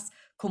your class,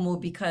 Kumu,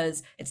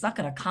 because it's not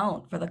going to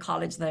count for the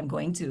college that I'm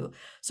going to."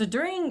 So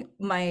during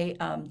my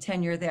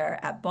tenure there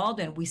at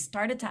Baldwin, we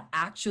started to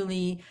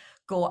actually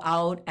go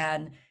out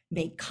and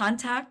make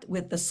contact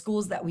with the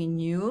schools that we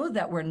knew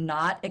that were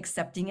not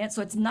accepting it.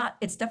 So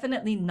it's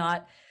definitely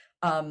not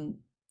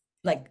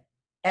like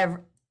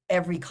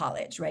every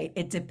college, right?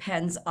 It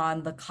depends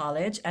on the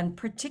college. And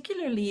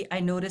particularly, I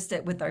noticed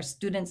it with our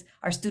student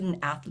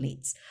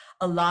athletes.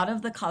 A lot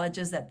of the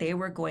colleges that they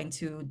were going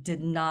to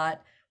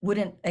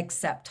wouldn't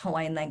accept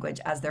Hawaiian language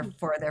as their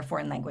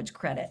foreign language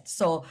credit.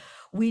 So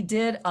we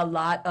did a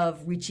lot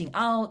of reaching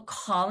out,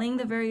 calling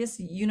the various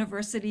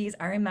universities.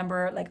 I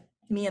remember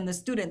me and the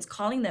students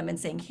calling them and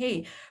saying,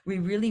 "Hey, we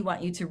really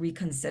want you to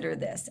reconsider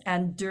this."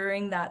 And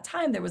during that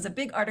time, there was a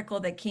big article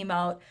that came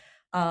out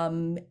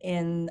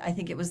in, I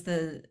think it was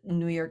the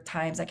New York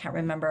Times. I can't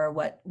remember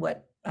what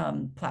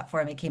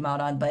platform it came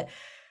out on, but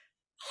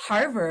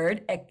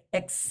Harvard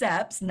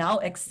now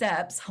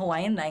accepts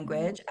Hawaiian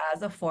language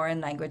as a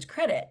foreign language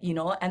credit,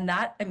 and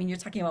that, you're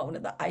talking about one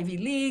of the Ivy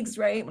Leagues,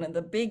 right? One of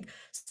the big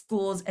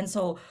schools. And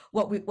so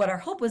what our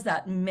hope was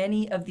that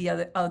many of the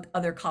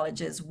other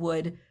colleges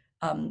would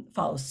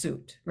follow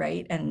suit,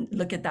 right? And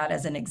look at that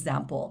as an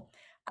example.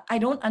 I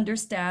don't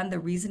understand the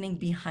reasoning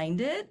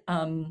behind it,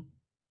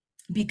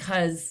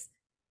 because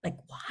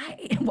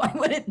why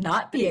would it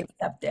not be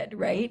accepted,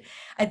 right?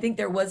 I think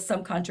there was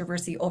some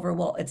controversy over,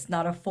 well, it's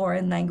not a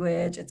foreign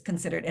language, it's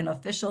considered an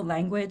official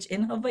language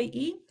in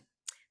Hawaii.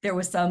 There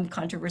was some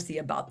controversy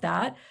about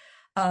that.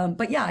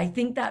 But yeah, I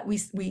think that we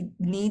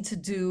need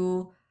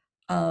to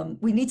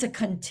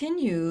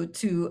continue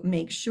to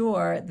make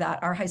sure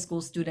that our high school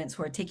students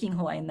who are taking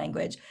Hawaiian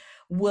language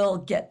will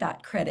get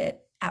that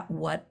credit at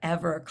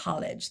whatever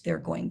college they're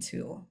going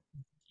to.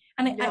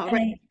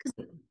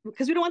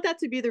 Because we don't want that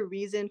to be the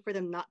reason for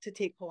them not to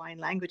take Hawaiian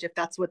language if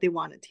that's what they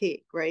want to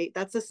take, right?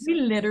 That's a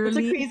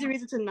crazy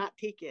reason to not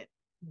take it.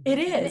 It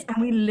is.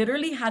 And we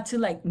literally had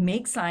to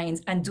make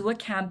signs and do a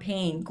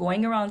campaign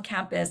going around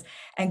campus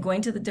and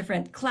going to the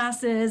different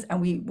classes.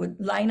 And we would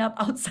line up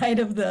outside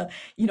of the,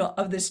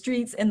 of the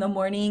streets in the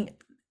morning,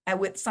 and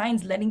with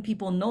signs letting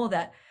people know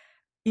that,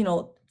 you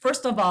know,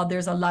 first of all,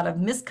 there's a lot of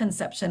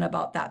misconception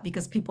about that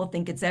because people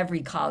think it's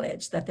every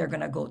college that they're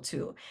going to go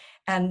to.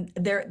 And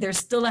there's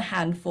still a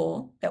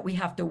handful that we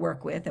have to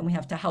work with, and we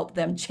have to help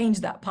them change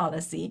that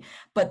policy.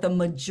 But the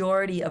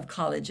majority of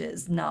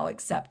colleges now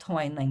accept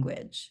Hawaiian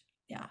language.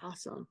 Yeah.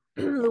 Awesome.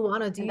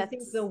 Luana, do And you think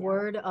that's- the yeah.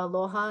 word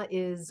aloha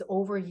is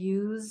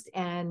overused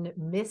and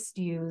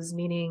misused,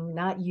 meaning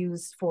not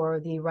used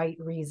for the right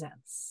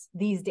reasons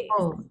these days?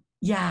 Oh,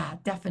 yeah,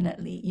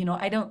 definitely. You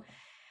know,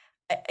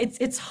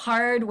 it's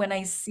hard when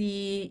I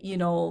see, you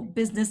know,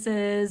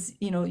 businesses,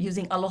 you know,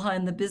 using aloha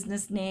in the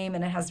business name,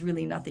 and it has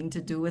really nothing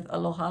to do with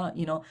aloha,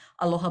 you know,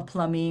 aloha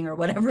plumbing or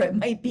whatever it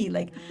might be.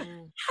 Like,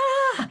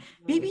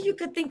 maybe you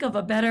could think of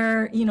a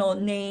better, you know,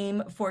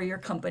 name for your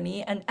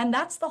company. And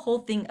that's the whole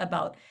thing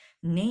about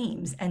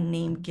names and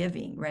name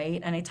giving, right?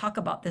 And I talk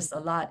about this a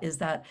lot, is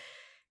that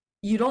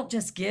you don't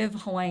just give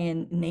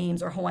Hawaiian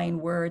names or Hawaiian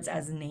words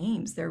as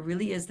names. There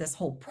really is this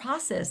whole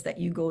process that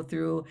you go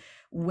through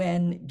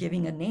when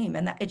giving a name.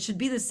 And that it should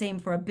be the same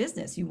for a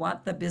business. You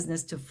want the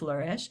business to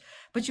flourish,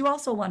 but you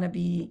also want to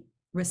be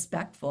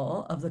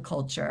respectful of the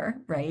culture,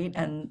 right?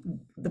 And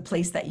the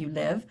place that you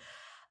live.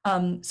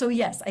 So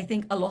yes, I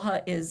think aloha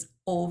is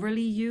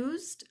overly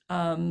used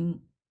and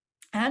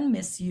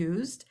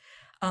misused.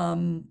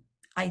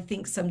 I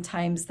think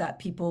sometimes that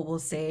people will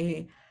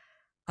say,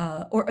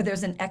 or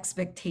there's an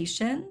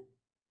expectation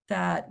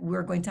that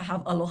we're going to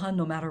have aloha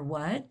no matter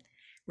what,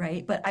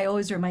 right? But I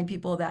always remind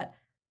people that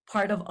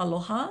part of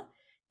aloha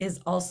is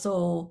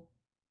also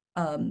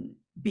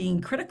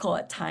being critical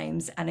at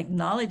times and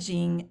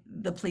acknowledging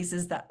the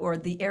places that, or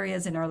the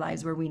areas in our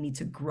lives where we need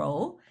to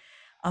grow,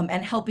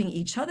 and helping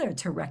each other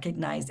to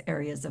recognize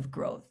areas of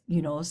growth,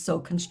 you know? So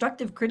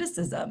constructive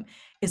criticism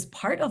is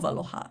part of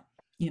aloha,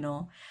 you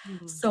know?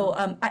 So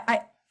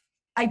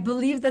I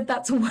believe that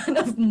that's one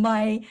of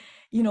my,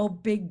 you know,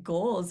 big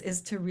goals,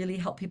 is to really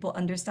help people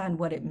understand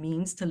what it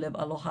means to live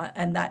aloha,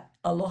 and that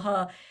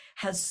aloha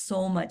has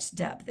so much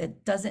depth.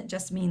 It doesn't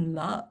just mean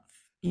love.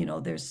 You know,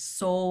 there's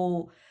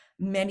so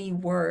many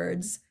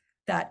words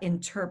that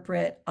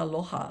interpret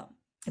aloha.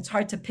 It's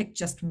hard to pick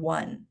just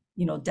one,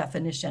 you know,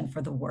 definition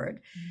for the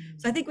word.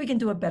 So I think we can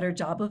do a better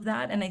job of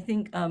that. And I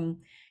think,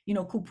 you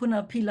know,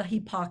 Kupuna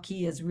Pilahi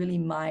Paki is really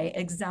my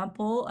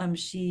example.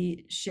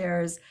 She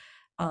shares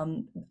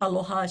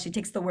aloha. She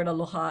takes the word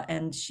aloha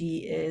and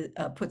she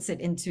puts it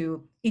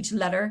into each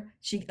letter.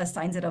 She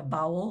assigns it a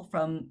vowel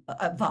from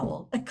a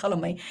vowel.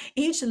 Kalamai.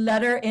 Each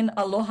letter in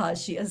aloha,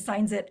 she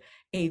assigns it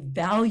a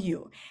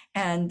value.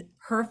 And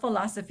her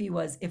philosophy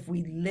was, if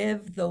we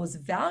live those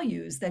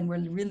values, then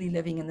we're really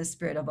living in the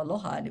spirit of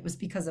aloha. And it was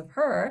because of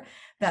her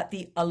that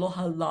the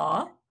aloha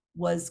law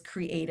was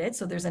created.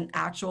 So there's an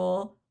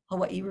actual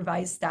Hawaii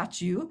revised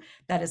statute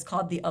that is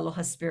called the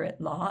Aloha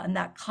Spirit Law. And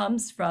that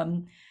comes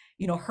from,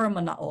 you know, her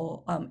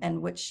mana'o, and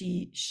what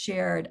she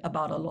shared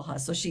about aloha.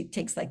 So she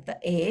takes, like, the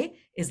A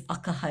is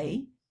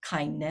akahai,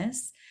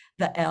 kindness.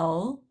 The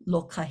L,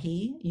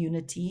 lokahi,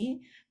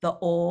 unity. The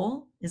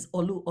O is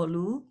olu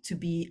olu, to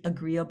be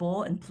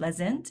agreeable and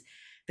pleasant.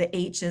 The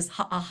H is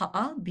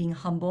ha'a, being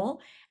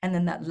humble. And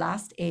then that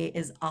last A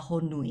is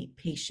ahonui,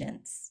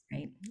 patience,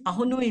 right?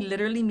 Ahonui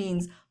literally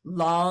means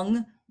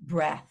long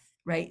breath,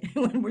 right?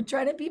 When we're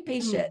trying to be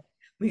patient,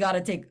 we got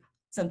to take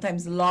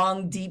sometimes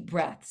long, deep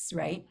breaths,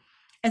 right?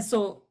 And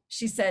so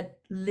she said,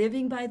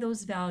 living by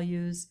those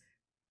values,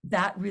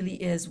 that really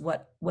is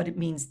what it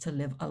means to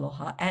live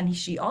aloha. And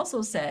she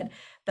also said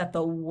that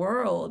the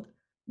world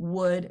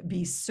would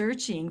be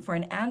searching for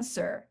an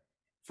answer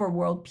for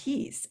world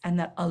peace, and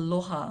that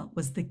aloha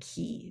was the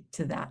key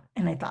to that.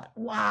 And I thought,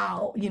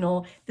 wow, you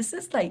know, this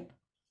is like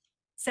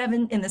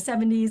in the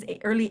 70s,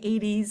 early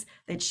 80s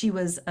that she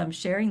was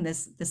sharing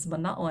this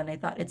mana'o, and I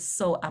thought it's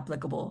so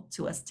applicable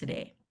to us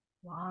today.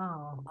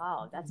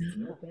 Wow, that's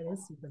deep. That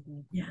is super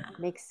deep. Yeah.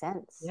 Makes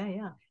sense.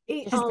 Yeah.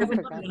 Hey, She's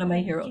definitely one of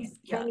my heroes.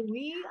 Yeah. Can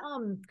we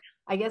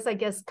I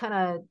guess kind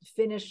of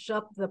finish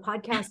up the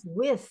podcast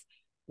with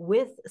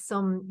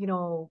some, you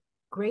know,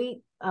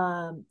 great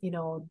you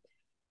know,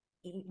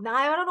 now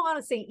I don't want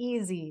to say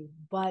easy,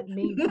 but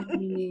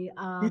maybe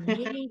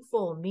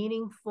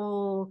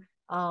meaningful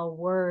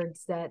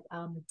words that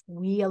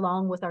we,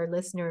 along with our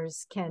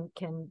listeners,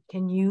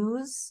 can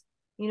use,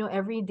 you know,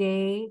 every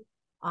day,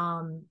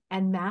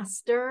 and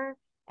master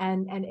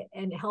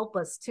and help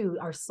us to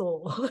our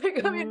soul.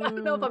 Like, I mean, I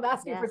don't know if I'm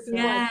asking for too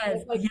much.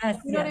 Yes, Like, yes,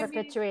 you know what I mean?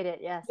 Perpetuate it,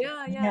 yes.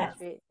 Yeah.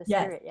 Perpetuate the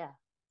spirit, yeah.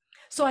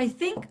 So I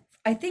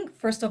think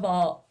first of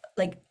all,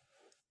 like,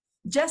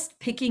 just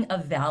picking a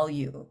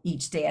value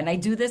each day. And I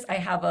do this, I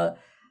have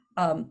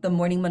the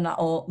morning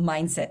mana'o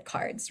mindset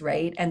cards,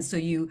 right? And so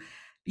you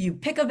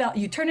pick a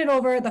value, you turn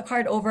the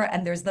card over,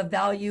 and there's the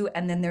value,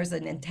 and then there's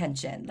an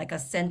intention, like a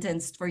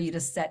sentence for you to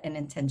set an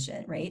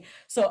intention, right?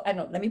 So I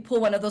don't, let me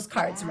pull one of those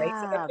cards, right?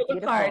 So I pull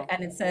the card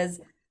and it says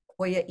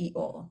oya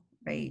i'o,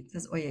 right? It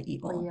says oya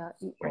i'o. Oya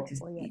i'o.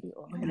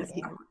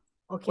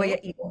 Okay. Oya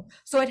i'o.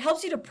 So it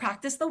helps you to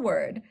practice the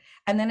word.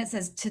 And then it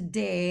says,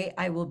 today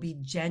I will be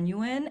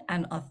genuine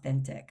and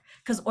authentic.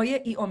 Because oya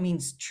i'o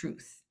means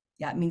truth.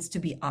 Yeah, it means to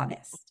be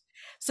honest.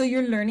 So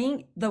you're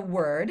learning the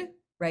word,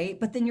 right?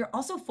 But then you're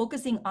also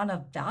focusing on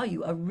a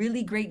value, a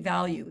really great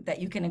value that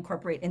you can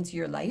incorporate into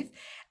your life.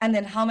 And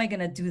then how am I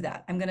going to do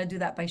that? I'm going to do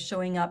that by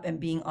showing up and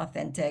being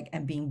authentic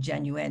and being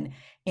genuine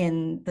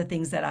in the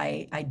things that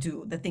I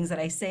do, the things that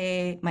I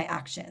say, my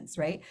actions,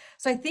 right?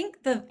 So I think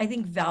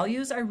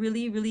values are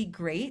really, really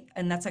great.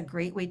 And that's a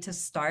great way to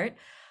start.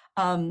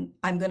 I'm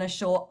going to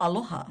show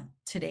aloha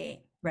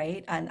today,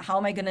 right? And how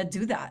am I going to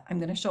do that? I'm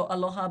going to show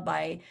aloha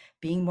by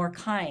being more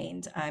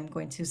kind. I'm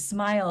going to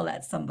smile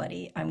at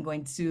somebody. I'm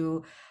going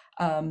to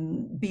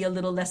be a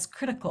little less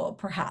critical,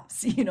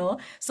 perhaps,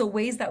 so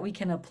ways that we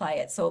can apply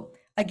it. So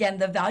again,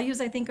 the values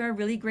I think are a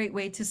really great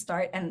way to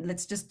start. And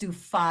let's just do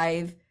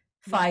five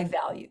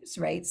values,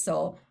 right?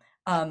 So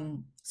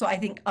I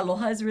think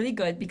aloha is really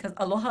good because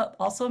aloha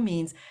also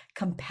means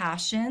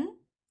compassion.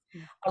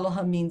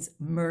 Aloha means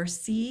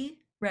mercy,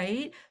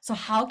 right? So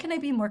how can I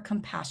be more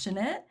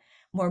compassionate?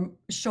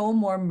 Show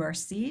more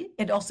mercy.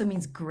 It also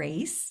means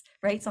grace,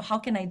 right? So how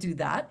can I do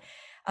that?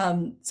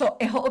 So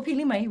e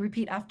ho'opili mai,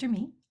 repeat after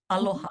me.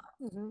 Aloha.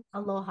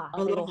 Aloha.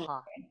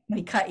 Aloha.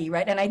 Mai ka'i,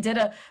 right? And I did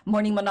a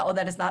morning mana'o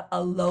that is not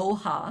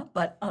aloha,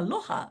 but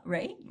aloha,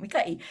 right? Mai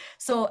ka'i.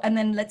 So, and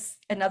then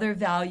another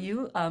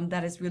value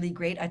that is really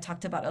great, I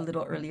talked about a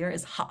little earlier,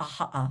 is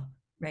ha'aha'a,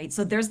 right?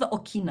 So there's the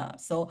okina.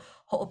 So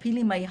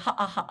ho'opili mai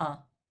ha'aha'a.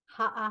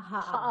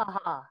 Ha'aha'a.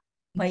 Ha'aha'a.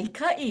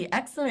 Maika'i,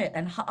 excellent.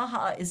 And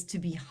ha'aha'a is to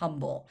be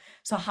humble.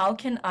 So how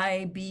can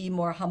I be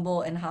more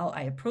humble in how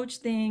I approach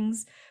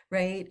things,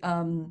 right?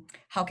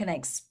 How can I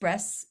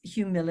express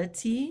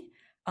humility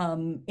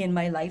in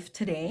my life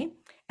today?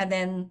 And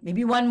then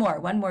maybe one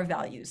more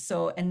value.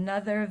 So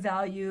another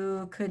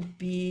value could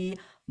be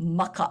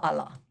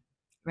maka'ala,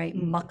 right?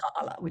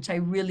 Maka'ala, which I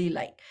really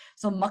like.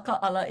 So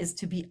maka'ala is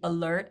to be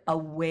alert,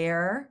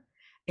 aware.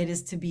 It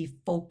is to be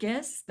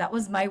focused. That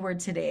was my word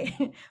today,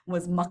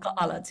 was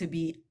maka'ala, to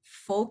be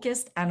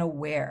focused and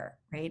aware,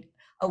 right?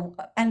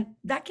 And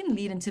that can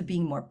lead into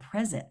being more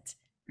present,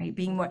 right?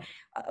 Being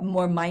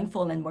more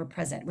mindful and more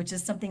present, which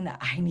is something that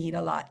I need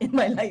a lot in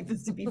my life,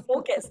 is to be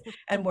focused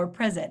and more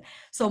present.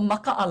 So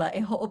maka'ala,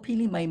 e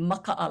ho'opili mai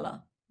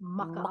maka'ala.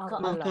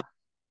 Maka'ala.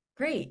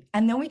 Great.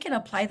 And then we can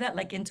apply that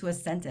like into a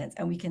sentence,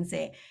 and we can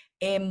say,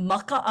 e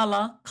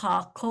maka'ala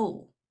ka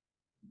kou.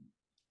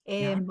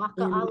 E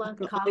maka'ala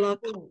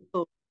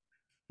kākou.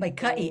 Mai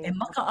ka'i, e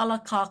maka'ala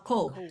ka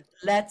kou.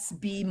 Let's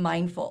be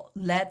mindful.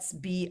 Let's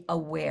be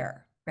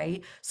aware,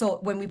 right? So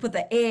when we put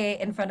the e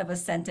in front of a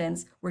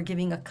sentence, we're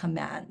giving a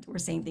command. We're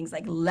saying things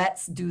like,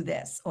 let's do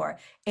this, or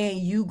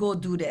you go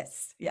do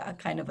this. Yeah,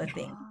 kind of a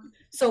thing.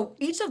 So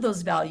each of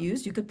those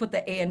values, you could put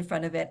the a in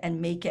front of it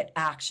and make it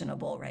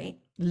actionable, right?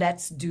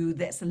 Let's do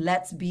this.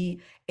 Let's be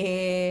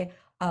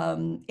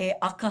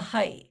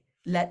akahai.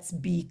 Let's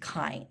be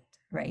kind.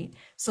 Right?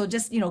 So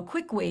just,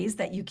 quick ways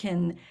that you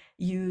can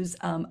use,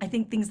 I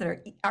think things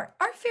that are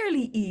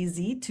fairly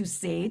easy to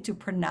say, to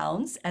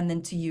pronounce, and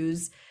then to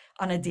use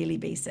on a daily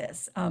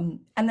basis. And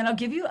then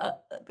I'll give you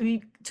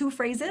maybe 2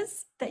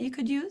 phrases that you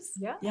could use.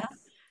 Yeah.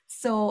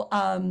 So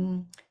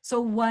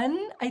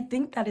one, I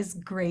think that is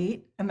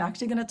great. I'm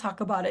actually going to talk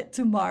about it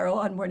tomorrow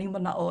on Morning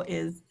Mana'o,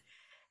 is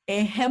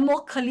e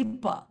hemo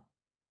kalipa.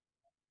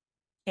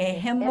 E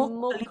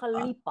hemo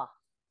kalipa.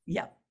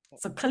 Yeah.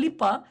 So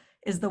kalipa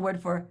is the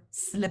word for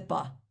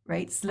slipper,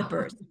 right?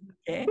 Slippers.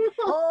 Okay.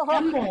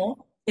 Hemo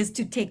is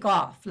to take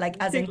off, like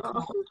as in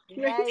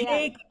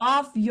take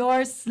off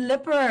your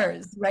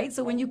slippers, right?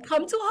 So when you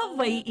come to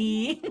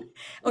Hawaii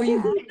or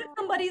you go to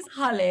somebody's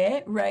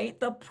hale, right?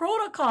 The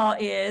protocol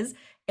is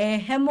e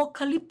hemo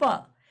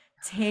kalipa.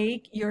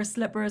 Take your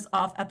slippers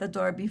off at the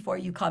door before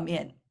you come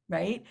in,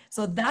 right?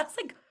 So that's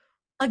like,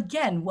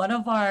 again, one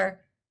of our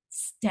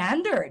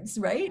standards,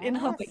 right? In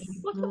Hawaii.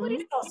 Well,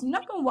 somebody's house, you're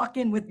not going to walk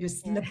in with your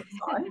slippers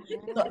on.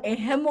 So e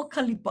hemo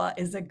kalipa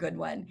is a good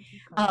one.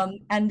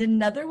 And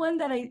another one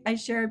that I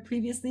shared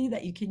previously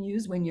that you can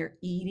use when you're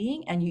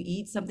eating and you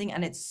eat something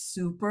and it's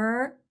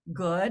super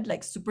good,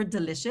 like super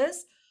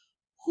delicious,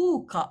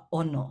 hu ka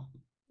ono.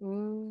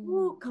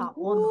 Perfect.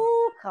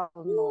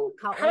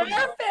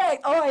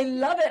 Oh, I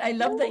love it. I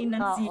love the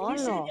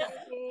enunciation.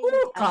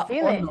 I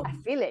feel it.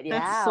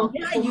 Yeah.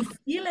 You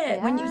feel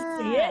it. When you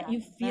say it,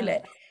 you feel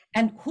it.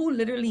 And hu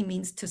literally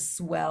means to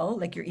swell,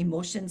 like your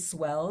emotion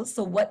swells.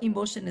 So what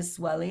emotion is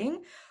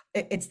swelling?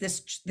 It's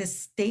this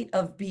state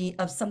of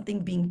something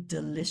being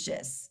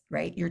delicious,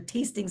 right? You're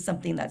tasting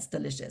something that's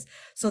delicious.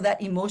 So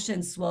that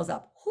emotion swells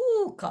up.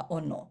 Hu ka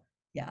ono.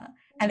 Yeah.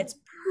 And it's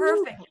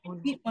perfect. You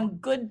eat one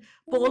good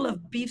bowl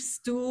of beef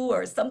stew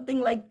or something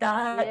like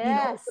that.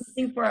 Yes.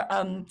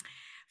 Something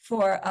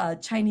for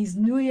Chinese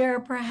New Year,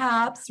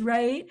 perhaps,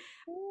 right?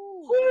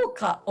 Hu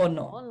ka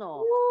ono.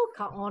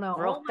 Ka ono.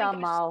 Broke the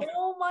mouth.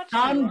 So much.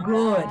 I'm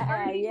good.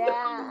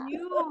 Yeah.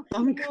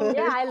 I'm good.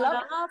 Yeah, I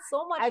love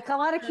so much. I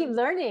want to keep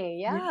learning.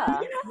 Yeah.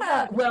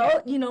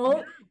 Well,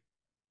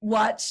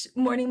 watch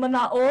Morning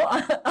Manao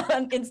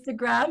on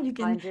Instagram. You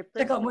can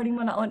check out 100%. Morning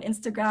Manao on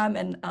Instagram.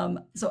 And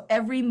so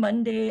every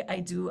Monday I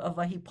do a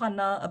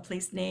Vahipana, a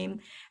place name.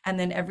 And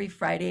then every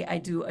Friday I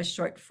do a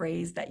short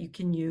phrase that you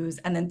can use.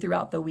 And then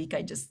throughout the week,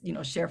 I just,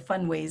 share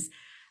fun ways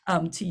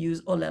to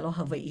use Olelo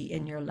Hawaii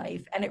in your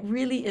life. And it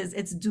really is,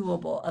 it's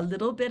doable, a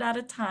little bit at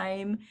a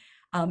time,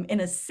 in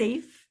a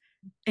safe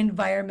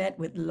environment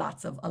with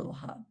lots of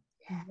aloha.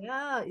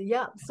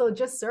 Yeah. So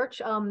just search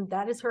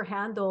that is her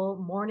handle,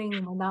 Morning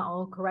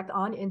Manao, correct,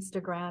 on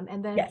Instagram.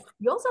 And then Yes.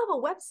 you also have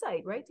a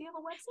website, right? Do you have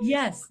a website?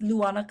 Yes,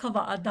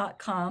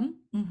 luanakawa'a.com.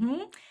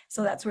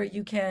 So that's where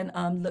you can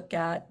look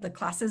at the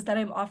classes that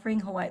I'm offering,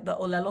 the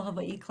Olelo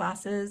Hawaii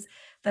classes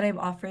that I'm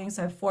offering.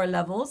 So I have 4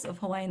 levels of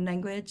Hawaiian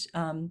language,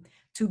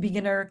 2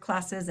 beginner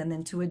classes and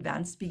then 2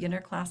 advanced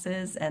beginner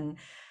classes. And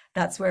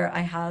that's where I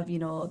have,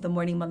 the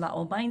Morning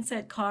Manao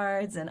mindset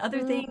cards and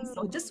other things.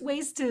 So just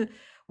ways to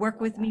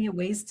work with me,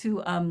 ways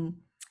to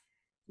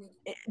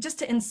just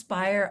to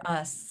inspire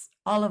us,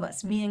 all of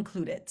us, me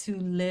included, to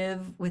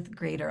live with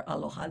greater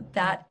aloha.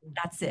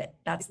 That's it.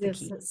 That's the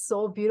key. It's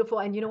so beautiful.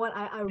 And you know what?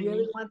 I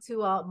really want to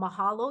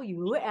mahalo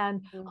you.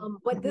 And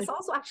but this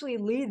also actually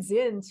leads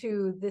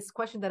into this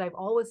question that I've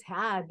always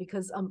had,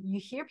 because you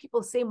hear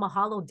people say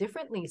mahalo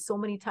differently so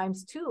many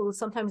times too.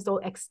 Sometimes they'll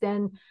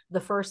extend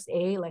the first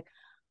A, like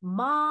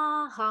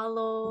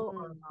mahalo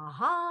or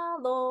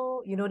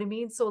mahalo. You know what I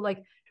mean? So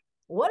like,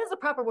 what is the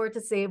proper word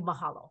to say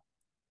mahalo?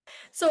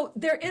 So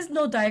there is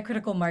no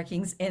diacritical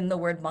markings in the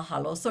word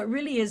mahalo. So it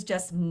really is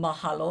just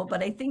mahalo.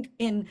 But I think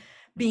in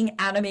being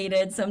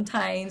animated,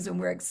 sometimes when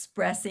we're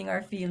expressing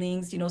our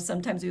feelings,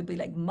 sometimes we'd be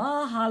like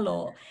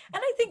mahalo.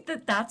 And I think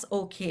that that's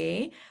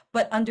okay.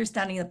 But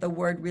understanding that the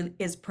word really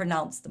is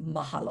pronounced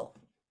mahalo.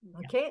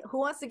 Okay. Who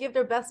wants to give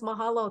their best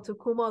mahalo to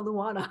Kuma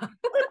Luana?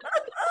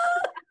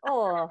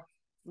 Oh,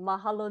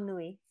 mahalo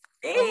nui.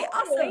 Hey,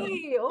 awesome.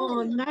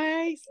 Oh,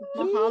 nice.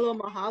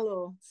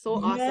 Mahalo.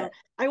 So awesome.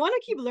 I want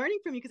to keep learning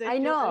from you because I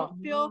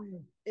don't feel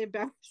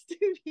embarrassed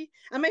to be.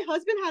 And my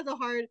husband has a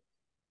hard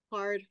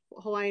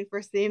Hawaiian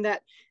first name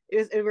that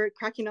we're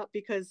cracking up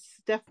because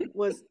Steph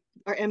was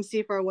our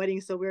MC for our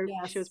wedding. So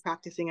she was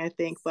practicing, I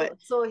think.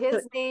 But so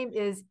his name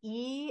is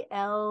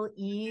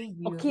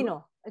E-L-E-U.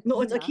 Okino.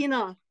 No, it's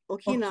Akina.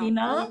 Okina.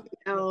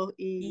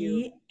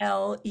 E-L-E-U.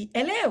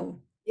 Eleu.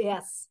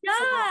 Yes. Yeah.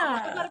 So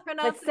I gotta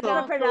pronounce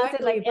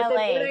it like but LA.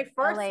 then when I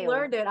first LA.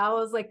 learned it, I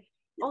was like,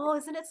 oh,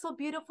 isn't it so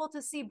beautiful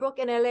to see Brooke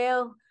and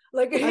Eleo?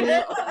 Like,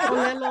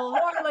 Olelo.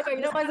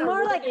 It's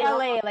more like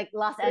LA, like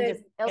Los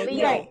Angeles.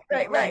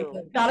 Right.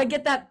 Gotta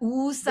get that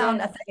ooh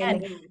sound at the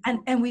end.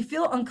 And we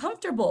feel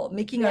uncomfortable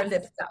making our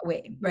lips that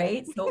way,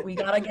 right? So we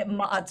gotta get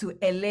ma'a to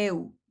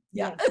eleu.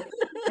 Yeah.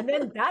 And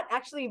then that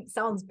actually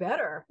sounds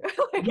better.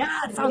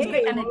 Yeah, it sounds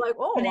great. And I'm like,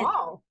 oh,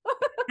 wow.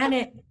 And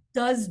it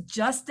does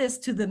justice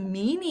to the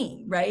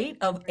meaning, right,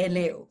 of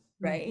eleu,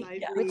 right?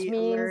 Which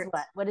means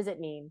what? What does it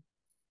mean?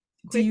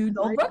 Do you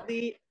know, Brooke?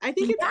 I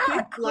think it's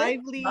quick,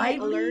 lively,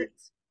 alert.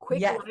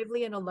 Quick,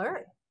 lively, and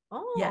alert.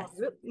 Oh, yes.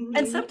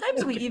 And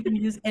sometimes we even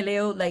use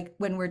eleu like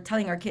when we're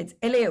telling our kids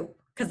eleu,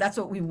 because that's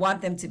what we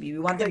want them to be. We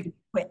want them to be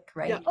quick,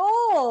 right? Yeah.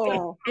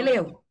 Oh,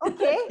 eleu.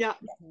 Okay. Yeah.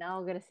 Now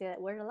I'm gonna say that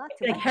word a lot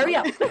too. Like, hurry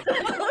up.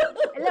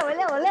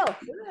 Hello.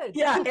 Good.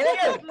 Yeah,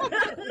 eleu.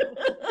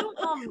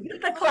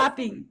 The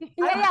clapping.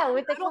 Yeah.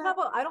 With the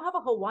I don't have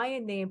a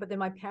Hawaiian name, but then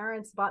my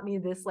parents bought me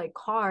this like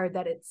card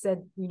that it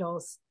said,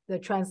 the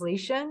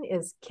translation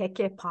is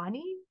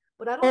kekepani.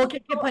 But I don't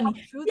know how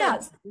true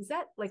that is.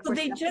 That like so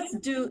they just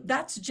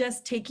that's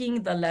just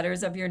taking the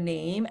letters of your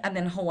name and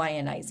then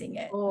Hawaiianizing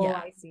it. Oh, yeah.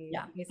 I see.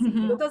 Yeah. I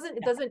see.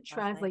 It doesn't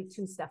translate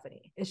to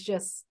Stephanie. It's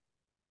just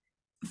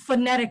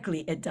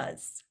phonetically it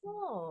does.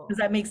 Oh. Does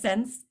that make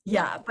sense?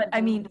 Yeah. But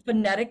I mean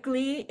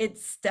phonetically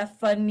it's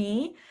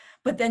Stephanie,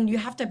 but then you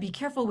have to be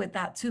careful with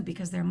that too,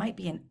 because there might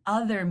be an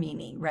other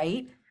meaning,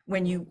 right?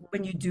 When you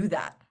do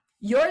that.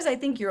 Yours, I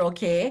think you're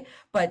okay,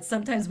 but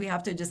sometimes we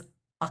have to just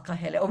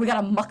akahele. Oh, we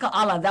got a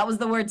maka'ala. That was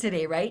the word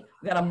today, right?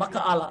 We got a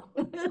maka'ala.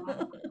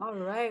 All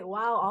right.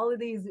 Wow. All of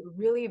these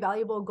really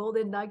valuable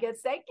golden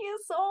nuggets. Thank you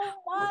so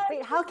much.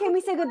 Wait, how can we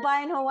say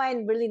goodbye in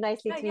Hawaiian really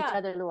nicely to each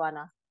other,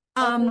 Luana?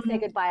 How can we say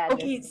goodbye?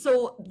 Okay,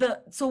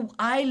 so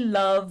I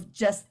love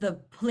just the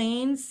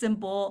plain,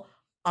 simple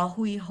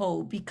ahui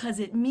ho, because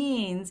it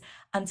means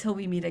until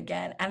we meet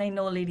again. And I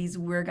know, ladies,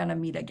 we're gonna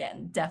meet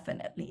again,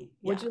 definitely.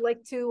 Would you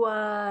like to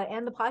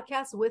end the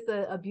podcast with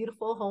a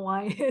beautiful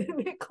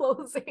Hawaiian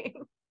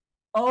closing?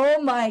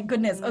 Oh my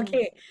goodness.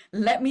 Okay,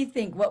 let me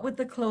think. What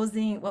would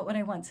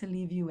I want to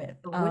leave you with?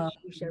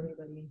 Wish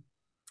everybody.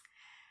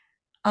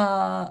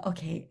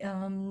 Okay,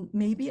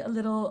 maybe a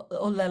little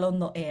olelo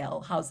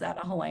no'eo. How's that?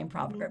 A Hawaiian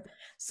proverb.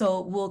 So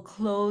we'll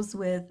close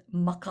with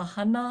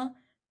makahana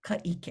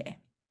ka'ike.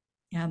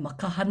 Yeah,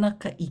 makahana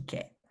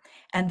ka'ike.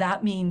 And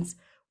that means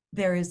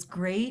there is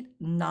great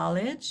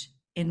knowledge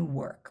in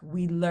work.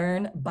 We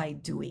learn by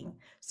doing.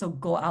 So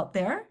go out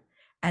there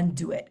and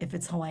do it. If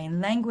it's Hawaiian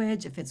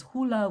language, if it's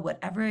hula,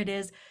 whatever it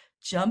is,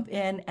 jump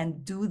in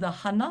and do the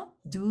hana,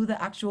 do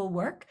the actual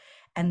work,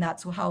 And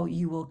that's how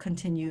you will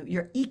continue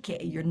your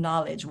ike, your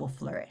knowledge will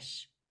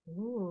flourish.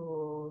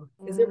 Ooh.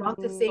 Is it wrong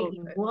to say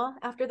Mm. imua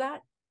after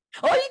that?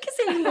 Oh, you can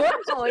say more.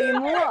 Oh,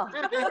 imua.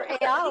 For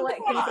Ea, what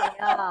can you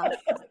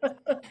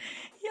say?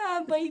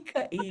 Yeah,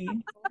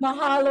 baikai.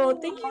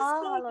 Mahalo. Thank you so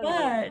Mahalo.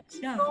 much.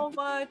 Yeah. So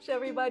much,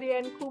 everybody.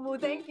 And Kumu,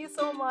 thank you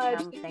so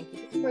much. Thank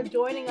you. for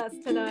joining us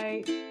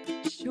tonight.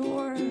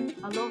 Sure.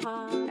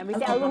 Aloha. And we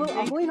say Aloha.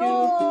 ahui Thank ho.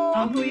 you.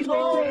 Ahui ho.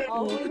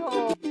 Ahui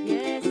ho.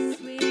 Yes,